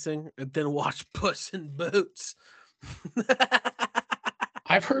watch Missing and then watch Puss in Boots.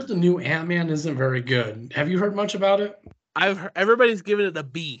 I've heard the new Ant-Man isn't very good. Have you heard much about it? Everybody's giving it a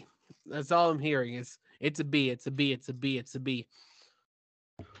B. That's all I'm hearing. It's a B. It's a B. It's a B. It's a B.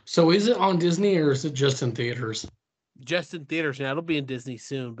 So is it on Disney or is it just in theaters? Just in theaters now. It'll be in Disney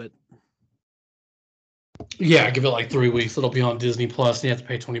soon, but yeah, give it like 3 weeks. It'll be on Disney Plus, and you have to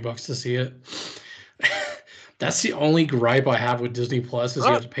pay $20 to see it. That's the only gripe I have with Disney Plus is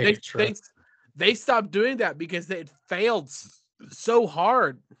you have to pay extra. They stopped doing that because it failed so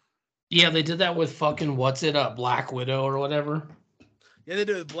hard. Yeah, they did that with fucking Black Widow or whatever. Yeah, they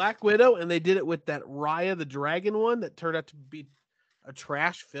did it with Black Widow, and they did it with that Raya the Dragon one that turned out to be a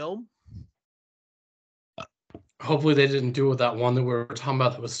trash film. Hopefully they didn't do it with that one that we were talking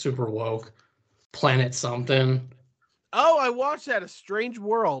about that was super woke. Planet something. Oh, I watched that. A Strange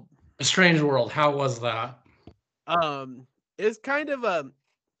World. A Strange World. How was that? It's kind of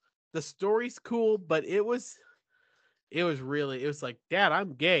the story's cool, but it was like, Dad,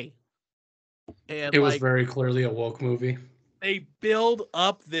 I'm gay. And it was very clearly a woke movie. They build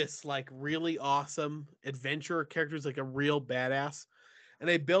up this like really awesome adventurer characters, like a real badass. And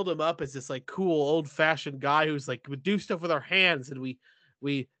they build him up as this like cool old-fashioned guy who's like, we do stuff with our hands and we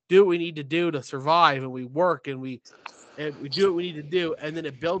do what we need to do to survive, and we work and we do what we need to do, and then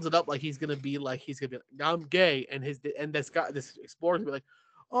it builds it up like he's gonna be like I'm gay, and this explorer's gonna be like,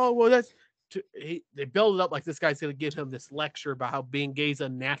 oh well, they build it up like this guy's going to give him this lecture about how being gay is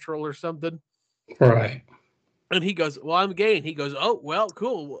unnatural or something. Right. And he goes, well, I'm gay. And he goes, oh, well,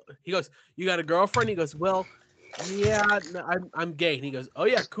 cool. He goes, you got a girlfriend? He goes, well, yeah, no, I'm gay. And he goes, oh,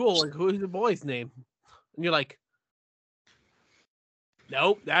 yeah, cool. Like, who's the boy's name? And you're like,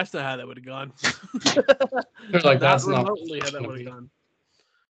 nope, that's not how that would have gone. They're like, Not that's not remotely how that would have gone.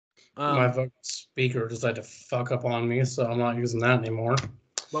 My fucking speaker decided to fuck up on me, so I'm not using that anymore.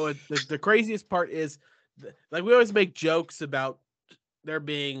 But the craziest part is, like, we always make jokes about there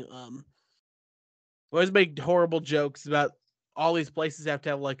being, we always make horrible jokes about all these places have to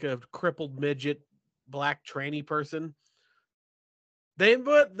have like a crippled midget black tranny person.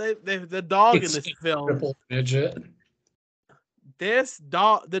 The dog in this film, crippled midget.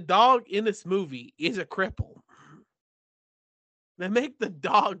 the dog in this movie is a cripple. They make the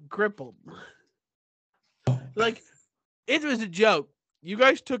dog crippled. Like, it was a joke. You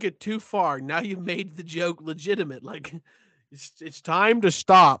guys took it too far. Now you made the joke legitimate. Like, it's time to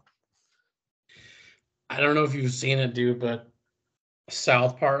stop. I don't know if you've seen it, dude, but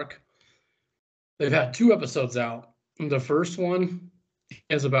South Park, they've had 2 episodes out. The first one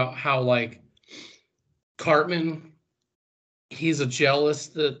is about how, like, Cartman, he's a jealous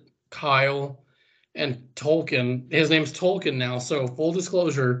that Kyle and Tolkien, his name's Tolkien now, so full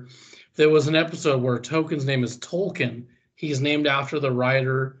disclosure, there was an episode where Tolkien's name is Tolkien. He's named after the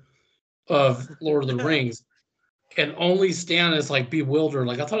writer of Lord of the Rings. And only Stan is like bewildered.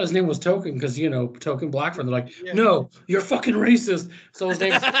 Like, I thought his name was Token because, you know, Token Blackford. They're like, yeah. No, you're fucking racist. So his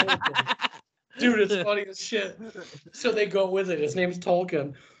name's Tolkien. Dude, it's funny as shit. So they go with it. His name's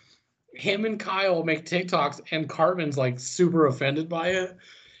Tolkien. Him and Kyle make TikToks, and Cartman's like super offended by it.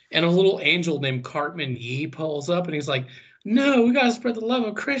 And a little angel named Cartman Yee pulls up, and he's like, no, we gotta spread the love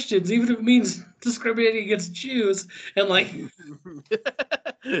of Christians, even if it means discriminating against Jews. And like,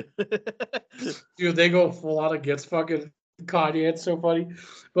 dude, they go full out against fucking Kanye. It's so funny.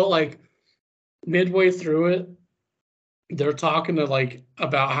 But like, midway through it, they're talking to like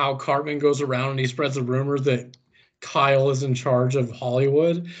about how Cartman goes around and he spreads a rumor that Kyle is in charge of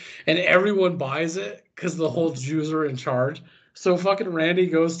Hollywood, and everyone buys it because the whole Jews are in charge. So fucking Randy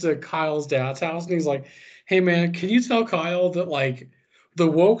goes to Kyle's dad's house and he's like, hey man, can you tell Kyle that like the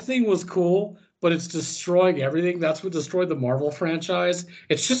woke thing was cool, but it's destroying everything? That's what destroyed the Marvel franchise.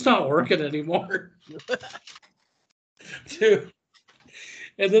 It's just not working anymore. Dude.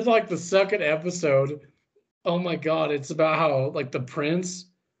 And then like the second episode, oh my God, it's about how like the prince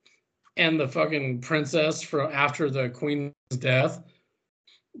and the fucking princess from after the queen's death,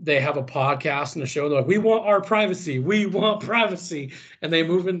 they have a podcast and a show. They're like, we want our privacy. We want privacy. And they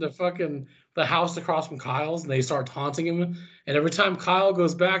move into fucking the house across from Kyle's and they start taunting him. And every time Kyle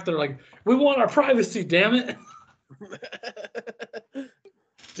goes back, they're like, we want our privacy, damn it.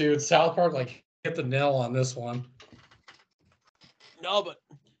 Dude, South Park like hit the nail on this one. No, but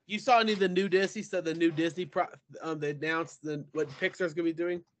you saw any of the new Disney stuff? The new Disney they announced what Pixar's gonna be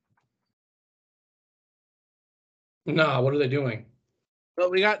doing. Nah, what are they doing? Well,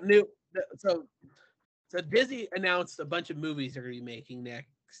 we got new. So Disney announced a bunch of movies they're gonna be making next.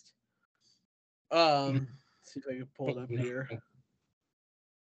 See if I can pull it up here.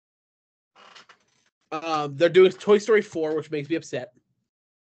 They're doing Toy Story 4, which makes me upset.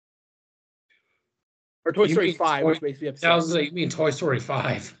 Or Toy Story 5, which makes me upset. I was like, you mean Toy Story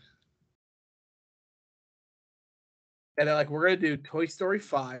 5? And they're like, we're gonna do Toy Story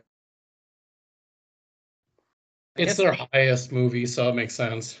 5. It's their highest movie, so it makes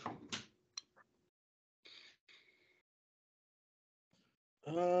sense.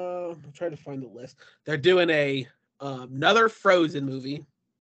 I'm trying to find the list. They're doing a another Frozen movie.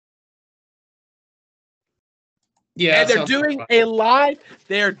 Yeah, and they're doing a live.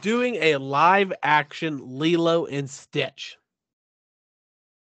 They're doing a live action Lilo and Stitch.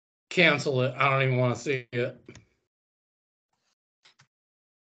 Cancel it. I don't even want to see it.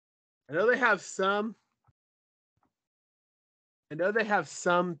 I know they have some. I know they have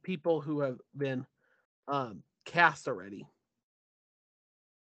some people who have been cast already.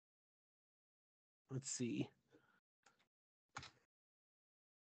 Let's see.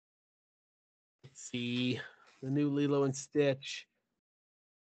 The new Lilo and Stitch.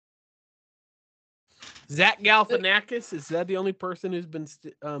 Zach Galifianakis, is that the only person who's been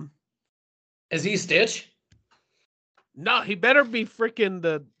Is he Stitch? No, he better be freaking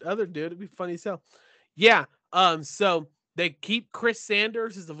the other dude. It'd be funny as hell. Yeah. So they keep Chris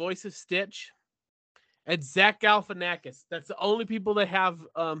Sanders as the voice of Stitch and Zach Galifianakis. That's the only people they have.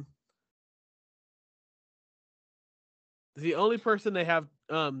 The only person they have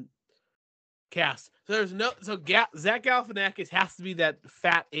cast. So there's no Zach Galifianakis has to be that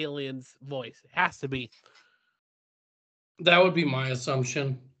fat alien's voice. It has to be. That would be my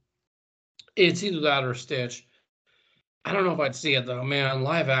assumption. It's either that or Stitch. I don't know if I'd see it though, man.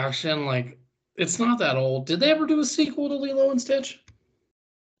 Live action, like it's not that old. Did they ever do a sequel to Lilo and Stitch?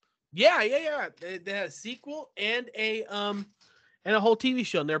 Yeah. They had a sequel and a whole TV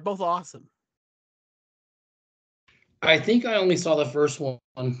show, and they're both awesome. I think I only saw the first one.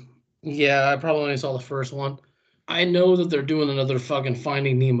 Yeah, I probably only saw the first one. I know that they're doing another fucking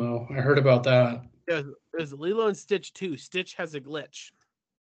Finding Nemo. I heard about that. There's Lilo and Stitch 2. Stitch has a glitch.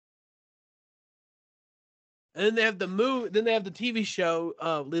 And then they have the TV show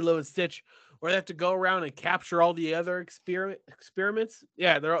Lilo and Stitch, where they have to go around and capture all the other experiments.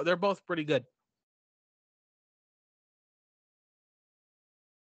 Yeah, they're both pretty good.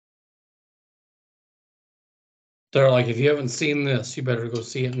 They're like, if you haven't seen this, you better go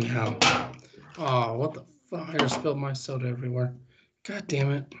see it now. Oh, what the fuck? I just spilled my soda everywhere. God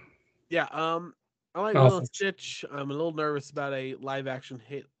damn it. Yeah, I like Lilo and Stitch. I'm a little nervous about a live action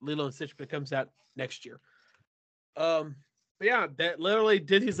hit Lilo and Stitch, but it comes out next year. But yeah, that literally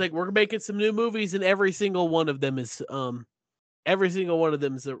Disney's like, we're making some new movies, and every single one of them is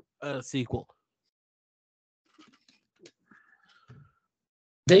a sequel.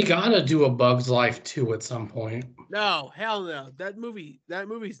 They gotta do a Bug's Life 2 at some point. No, hell no. That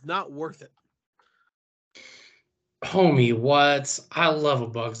movie's not worth it. Homie, what? I love A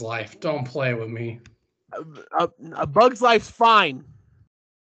Bug's Life. Don't play with me. A Bug's Life's fine.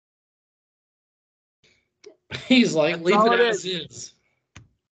 He's like, That's leave all it it as is.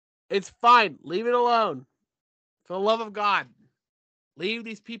 It's fine. Leave it alone. For the love of God. Leave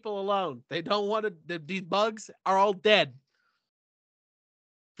these people alone. They don't want to. These bugs are all dead.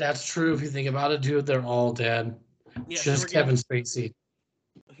 That's true. If you think about it, dude, they're all dead. Yeah, just Kevin Spacey.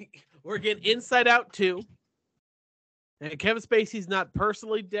 We're getting Inside Out 2. And Kevin Spacey's not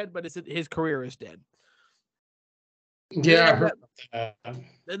personally dead, but his career is dead. Yeah.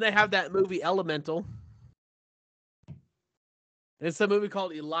 Then they have that movie Elemental. It's a movie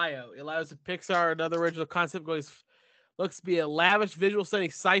called Elio. Elio is a Pixar, another original concept looks to be a lavish, visual stunning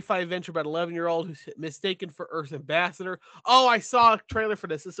sci-fi adventure about an 11-year-old who's mistaken for Earth's ambassador. Oh, I saw a trailer for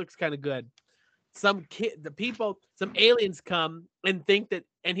this. This looks kind of good. Some aliens come and think that,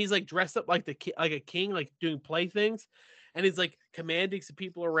 and he's like dressed up like like a king, like doing playthings, and he's like commanding some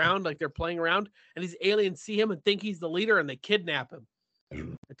people around, like they're playing around, and these aliens see him and think he's the leader, and they kidnap him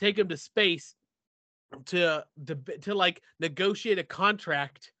and take him to space to like negotiate a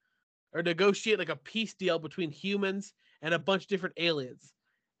contract or negotiate like a peace deal between humans and a bunch of different aliens,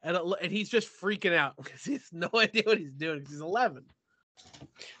 and he's just freaking out because he has no idea what he's doing because he's 11.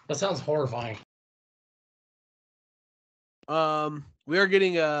 That sounds horrifying. We are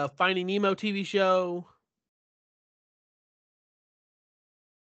getting a Finding Nemo TV show.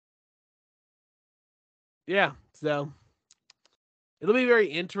 Yeah, so it'll be very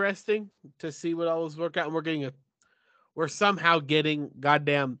interesting to see what all those work out. And we're somehow getting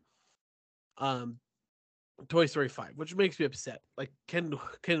goddamn Toy Story 5, which makes me upset. Like, can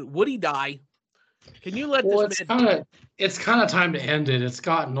Woody die? Can you let this man? It's kind of time to end it. It's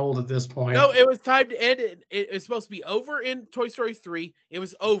gotten old at this point. No, it was time to end it. It was supposed to be over in Toy Story 3. It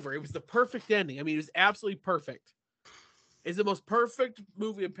was over. It was the perfect ending. I mean, it was absolutely perfect. It's the most perfect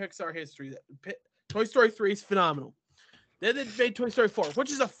movie in Pixar history. Toy Story 3 is phenomenal. Then they made Toy Story 4,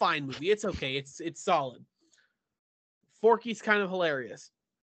 which is a fine movie. It's okay. It's solid. Forky's kind of hilarious.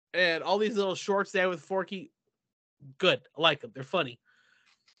 And all these little shorts they have with Forky, good. I like them. They're funny.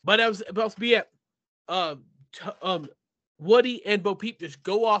 But it was supposed to be it. Woody and Bo Peep just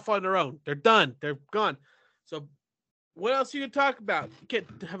go off on their own. They're done. They're gone. So what else you can talk about? You can't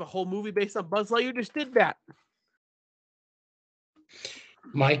have a whole movie based on Buzz Lightyear. You just did that.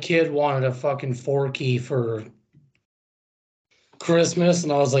 My kid wanted a fucking Forky for Christmas,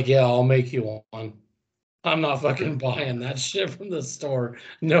 and I was like, yeah, I'll make you one. I'm not fucking buying that shit from the store.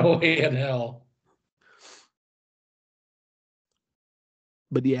 No way in hell.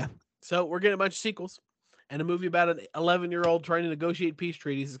 But yeah. So we're getting a bunch of sequels and a movie about an 11-year-old trying to negotiate peace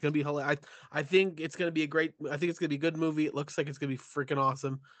treaties. It's going to be hilarious. I think it's going to be I think it's going to be a good movie. It looks like it's going to be freaking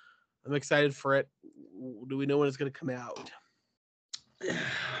awesome. I'm excited for it. Do we know when it's going to come out?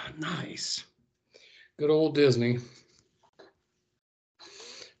 Nice. Good old Disney.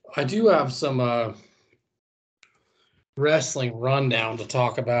 I do have some wrestling rundown to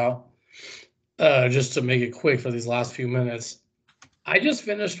talk about. Just to make it quick for these last few minutes. I just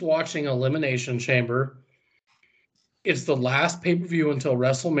finished watching Elimination Chamber. It's the last pay-per-view until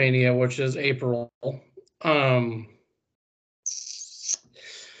WrestleMania, which is April.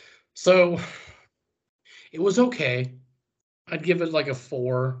 So it was okay. I'd give it like a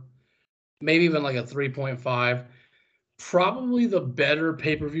 4, maybe even like a 3.5. Probably the better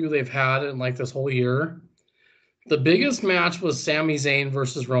pay-per-view they've had in like this whole year. The biggest match was Sami Zayn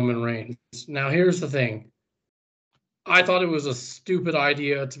versus Roman Reigns. Now, here's the thing. I thought it was a stupid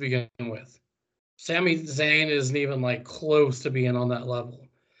idea to begin with. Sami Zayn isn't even like close to being on that level.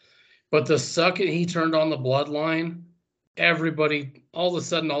 But the second he turned on the bloodline, everybody, all of a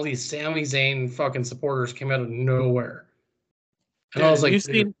sudden, all these Sami Zayn fucking supporters came out of nowhere. And Dude, I was like, you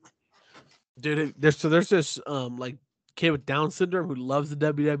seen, dude, there's this like kid with Down syndrome who loves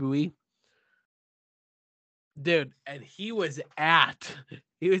the WWE. Dude, and he was at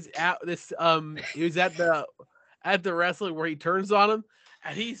this he was at the wrestling where he turns on him,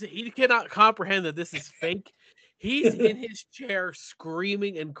 and he cannot comprehend that this is fake. He's in his chair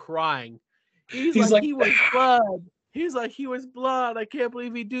screaming and crying. He's like he was blood. He's like he was blood. I can't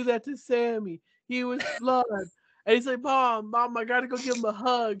believe he do that to Sammy. He was blood. And he's like, Mom, I gotta go give him a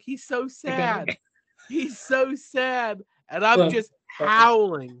hug. He's so sad. He's so sad. And I'm just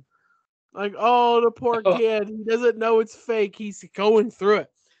howling. Like, oh, the poor kid. He doesn't know it's fake. He's going through it.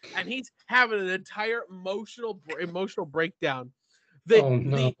 And he's having an entire emotional breakdown. The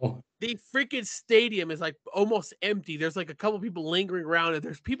freaking stadium is like almost empty. There's like a couple people lingering around and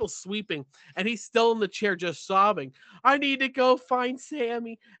there's people sweeping. And he's still in the chair just sobbing. I need to go find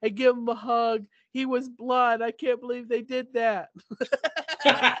Sammy and give him a hug. He was blood. I can't believe they did that.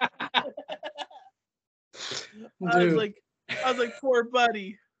 I was like, poor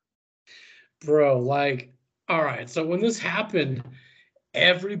buddy. Bro, like, all right. So when this happened,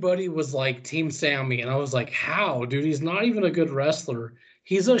 everybody was like Team Sammy. And I was like, how? Dude, he's not even a good wrestler.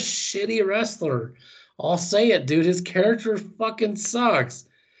 He's a shitty wrestler. I'll say it, dude. His character fucking sucks.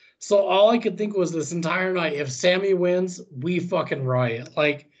 So all I could think was this entire night, if Sammy wins, we fucking riot.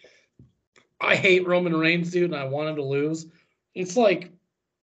 Like, I hate Roman Reigns, dude, and I want him to lose. It's like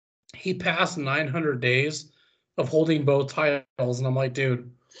he passed 900 days of holding both titles. And I'm like,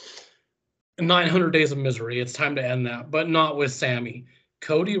 dude, 900 days of misery. It's time to end that, but not with Sammy.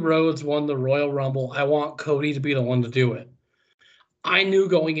 Cody Rhodes won the Royal Rumble. I want Cody to be the one to do it. I knew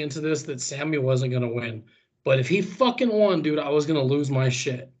going into this that Sammy wasn't going to win. But if he fucking won, dude, I was going to lose my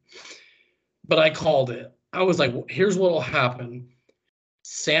shit. But I called it. I was like, here's what will happen.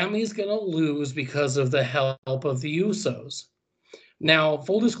 Sammy's going to lose because of the help of the Usos. Now,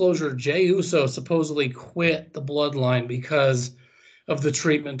 full disclosure, Jey Uso supposedly quit the bloodline because of the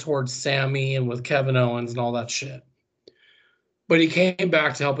treatment towards Sammy and with Kevin Owens and all that shit. But he came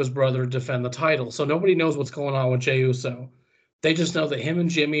back to help his brother defend the title. So nobody knows what's going on with Jey Uso. They just know that him and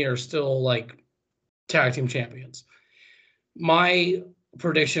Jimmy are still like tag team champions. My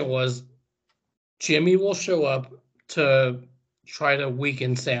prediction was Jimmy will show up to try to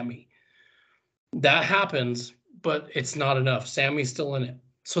weaken Sammy. That happens, but it's not enough. Sammy's still in it.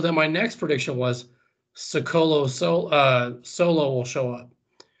 So then my next prediction was Solo will show up.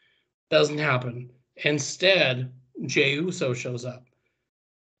 Doesn't happen. Instead, Jey Uso shows up.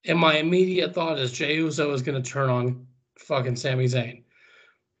 And my immediate thought is Jey Uso is going to turn on fucking Sami Zayn.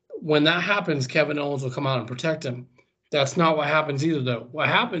 When that happens, Kevin Owens will come out and protect him. That's not what happens either, though. What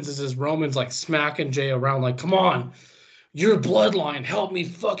happens is Roman's like smacking Jey around like, come on, your bloodline, help me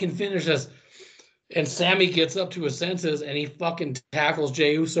fucking finish this. And Sammy gets up to his senses and he fucking tackles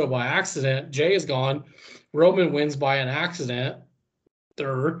Jey Uso by accident. Jey is gone. Roman wins by an accident.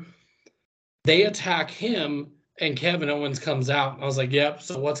 They attack him and Kevin Owens comes out. I was like, yep,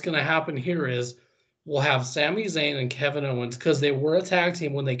 so what's going to happen here is we'll have Sami Zayn and Kevin Owens, because they were a tag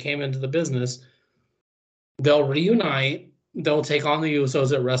team when they came into the business. They'll reunite. They'll take on the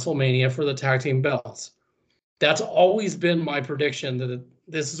Usos at WrestleMania for the tag team belts. That's always been my prediction, that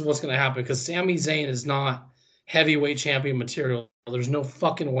this is what's going to happen, because Sami Zayn is not heavyweight champion material. There's no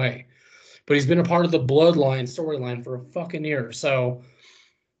fucking way. But he's been a part of the bloodline storyline for a fucking year. So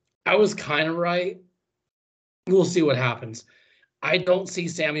I was kind of right. We'll see what happens. I don't see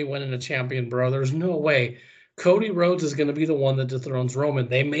Sammy winning a champion, bro. There's no way. Cody Rhodes is going to be the one that dethrones Roman.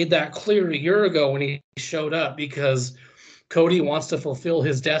 They made that clear a year ago when he showed up, because Cody wants to fulfill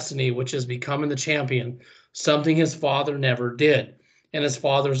his destiny, which is becoming the champion, something his father never did. And his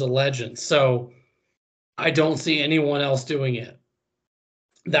father's a legend. So I don't see anyone else doing it.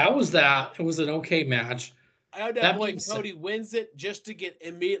 That was that. It was an okay match. At that point, Cody wins it just to get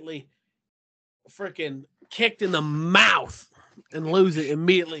immediately freaking kicked in the mouth and lose it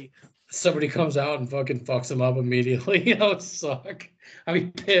immediately. Somebody comes out and fucking fucks him up immediately. That would suck. I'd be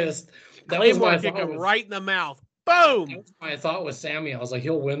pissed. That was my kick him right in the mouth. Boom! That's my thought with Sammy. I was like,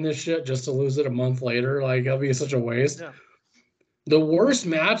 he'll win this shit just to lose it a month later. Like, that'll be such a waste. Yeah. The worst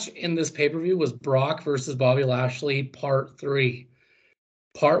match in this pay-per-view was Brock versus Bobby Lashley Part 3.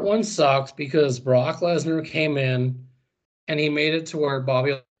 Part 1 sucks because Brock Lesnar came in and he made it to where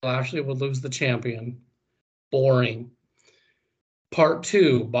Bobby Lashley would lose the champion. Boring. Part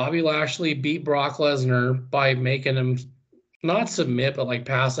 2, Bobby Lashley beat Brock Lesnar by making him not submit, but like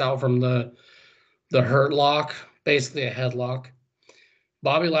pass out from the hurt lock, basically a headlock.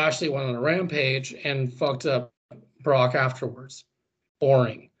 Bobby Lashley went on a rampage and fucked up Brock afterwards.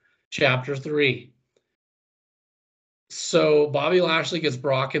 Boring. Chapter 3. So Bobby Lashley gets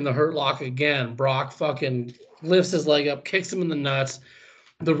Brock in the hurt lock again. Brock fucking lifts his leg up, kicks him in the nuts.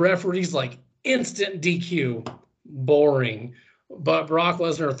 The referee's like, instant DQ. Boring. But Brock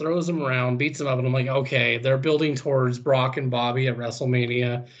Lesnar throws him around, beats him up, and I'm like, okay, they're building towards Brock and Bobby at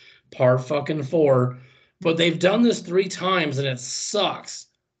WrestleMania Part fucking 4. But they've done this 3 times, and it sucks.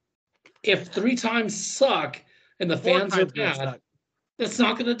 If 3 times suck and the fans are mad, that's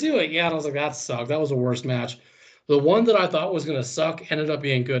not going to do it. Yeah, and I was like, that sucked. That was the worst match. The one that I thought was going to suck ended up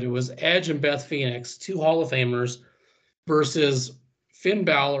being good. It was Edge and Beth Phoenix, 2 Hall of Famers, versus Finn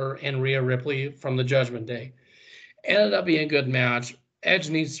Balor and Rhea Ripley from the Judgment Day. Ended up being a good match. Edge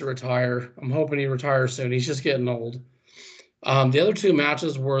needs to retire. I'm hoping he retires soon. He's just getting old. The other 2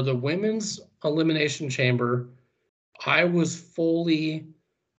 matches were the Women's Elimination Chamber. I was fully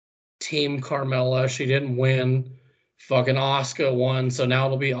Team Carmella. She didn't win. Fucking Asuka won. So now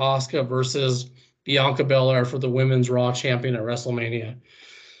it'll be Asuka versus Bianca Belair for the Women's Raw Champion at WrestleMania.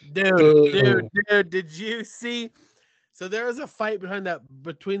 Dude, did you see? So there was a fight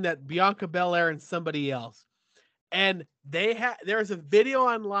between that Bianca Belair and somebody else. And there's a video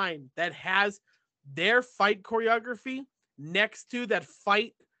online that has their fight choreography next to that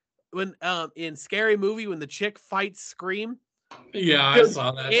fight when in Scary Movie when the chick fights Scream. Yeah, I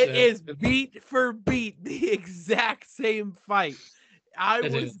saw that. It is beat for beat the exact same fight. I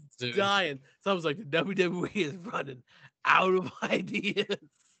was dying. So I was like, the WWE is running out of ideas.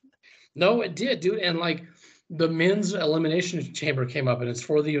 No, it did, dude. And like the Men's Elimination Chamber came up, and it's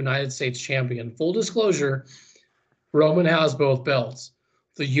for the United States Champion. Full disclosure, Roman has both belts.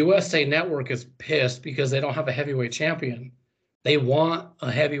 The USA Network is pissed because they don't have a heavyweight champion. They want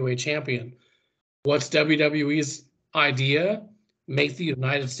a heavyweight champion. What's WWE's idea? Make the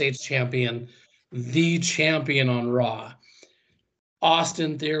United States Champion the champion on Raw.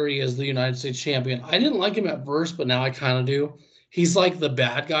 Austin Theory is the United States Champion. I didn't like him at first, but now I kind of do. He's like the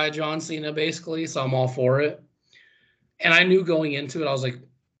bad guy John Cena, basically, so I'm all for it. And I knew going into it, I was like,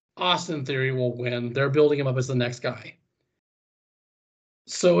 Austin Theory will win. They're building him up as the next guy.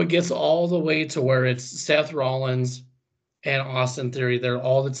 So it gets all the way to where it's Seth Rollins and Austin Theory. They're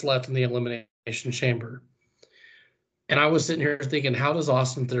all that's left in the Elimination Chamber. And I was sitting here thinking, how does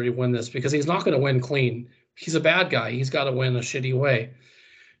Austin Theory win this? Because he's not going to win clean. He's a bad guy. He's got to win a shitty way.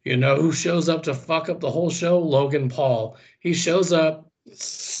 You know who shows up to fuck up the whole show? Logan Paul. He shows up,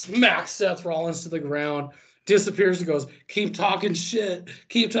 smacks Seth Rollins to the ground, disappears and goes, keep talking shit.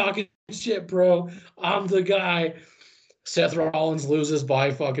 Keep talking shit, bro. I'm the guy. Seth Rollins loses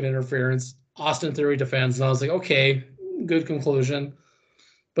by fucking interference. Austin Theory defends. And I was like, okay, good conclusion.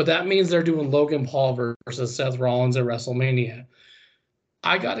 But that means they're doing Logan Paul versus Seth Rollins at WrestleMania.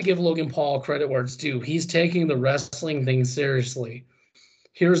 I got to give Logan Paul credit where it's due. He's taking the wrestling thing seriously.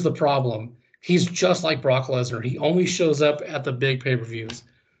 Here's the problem. He's just like Brock Lesnar. He only shows up at the big pay-per-views.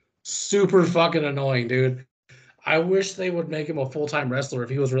 Super fucking annoying, dude. I wish they would make him a full-time wrestler if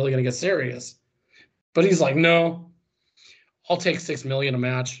he was really going to get serious. But he's like, no, I'll take $6 million a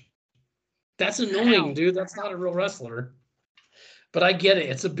match. That's annoying, dude. That's not a real wrestler. But I get it.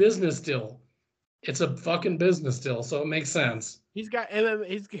 It's a business deal. It's a fucking business deal, so it makes sense. He's got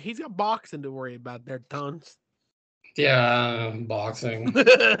boxing to worry about there, tons. Yeah, boxing.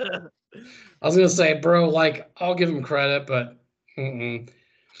 I was gonna say, bro, like I'll give him credit, but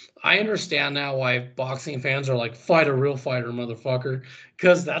I understand now why boxing fans are like, fight a real fighter, motherfucker,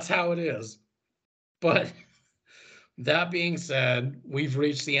 because that's how it is. But that being said, we've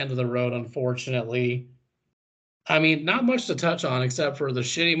reached the end of the road, unfortunately. I mean, not much to touch on except for the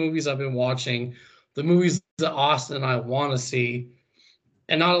shitty movies I've been watching, the movies that Austin and I want to see,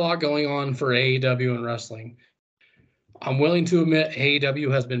 and not a lot going on for AEW and wrestling. I'm willing to admit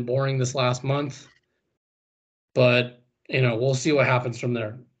AEW has been boring this last month, but, we'll see what happens from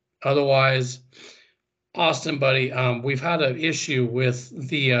there. Otherwise, Austin, buddy, we've had an issue with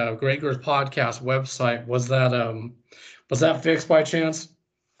the Great Girth Podcast website. Was that fixed by chance?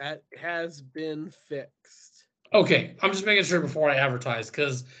 That has been fixed. Okay, I'm just making sure before I advertise,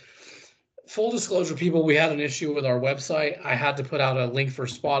 because full disclosure, people, we had an issue with our website. I had to put out a link for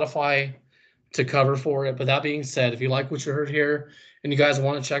Spotify to cover for it. But that being said, if you like what you heard here and you guys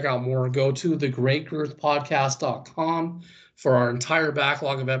want to check out more, go to thegreatgirthpodcast.com for our entire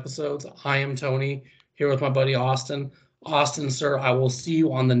backlog of episodes. I am Tony, here with my buddy Austin. Austin, sir, I will see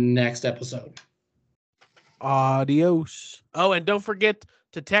you on the next episode. Adios. Oh, and don't forget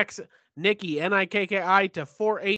to text Nikki, Nikki, to 48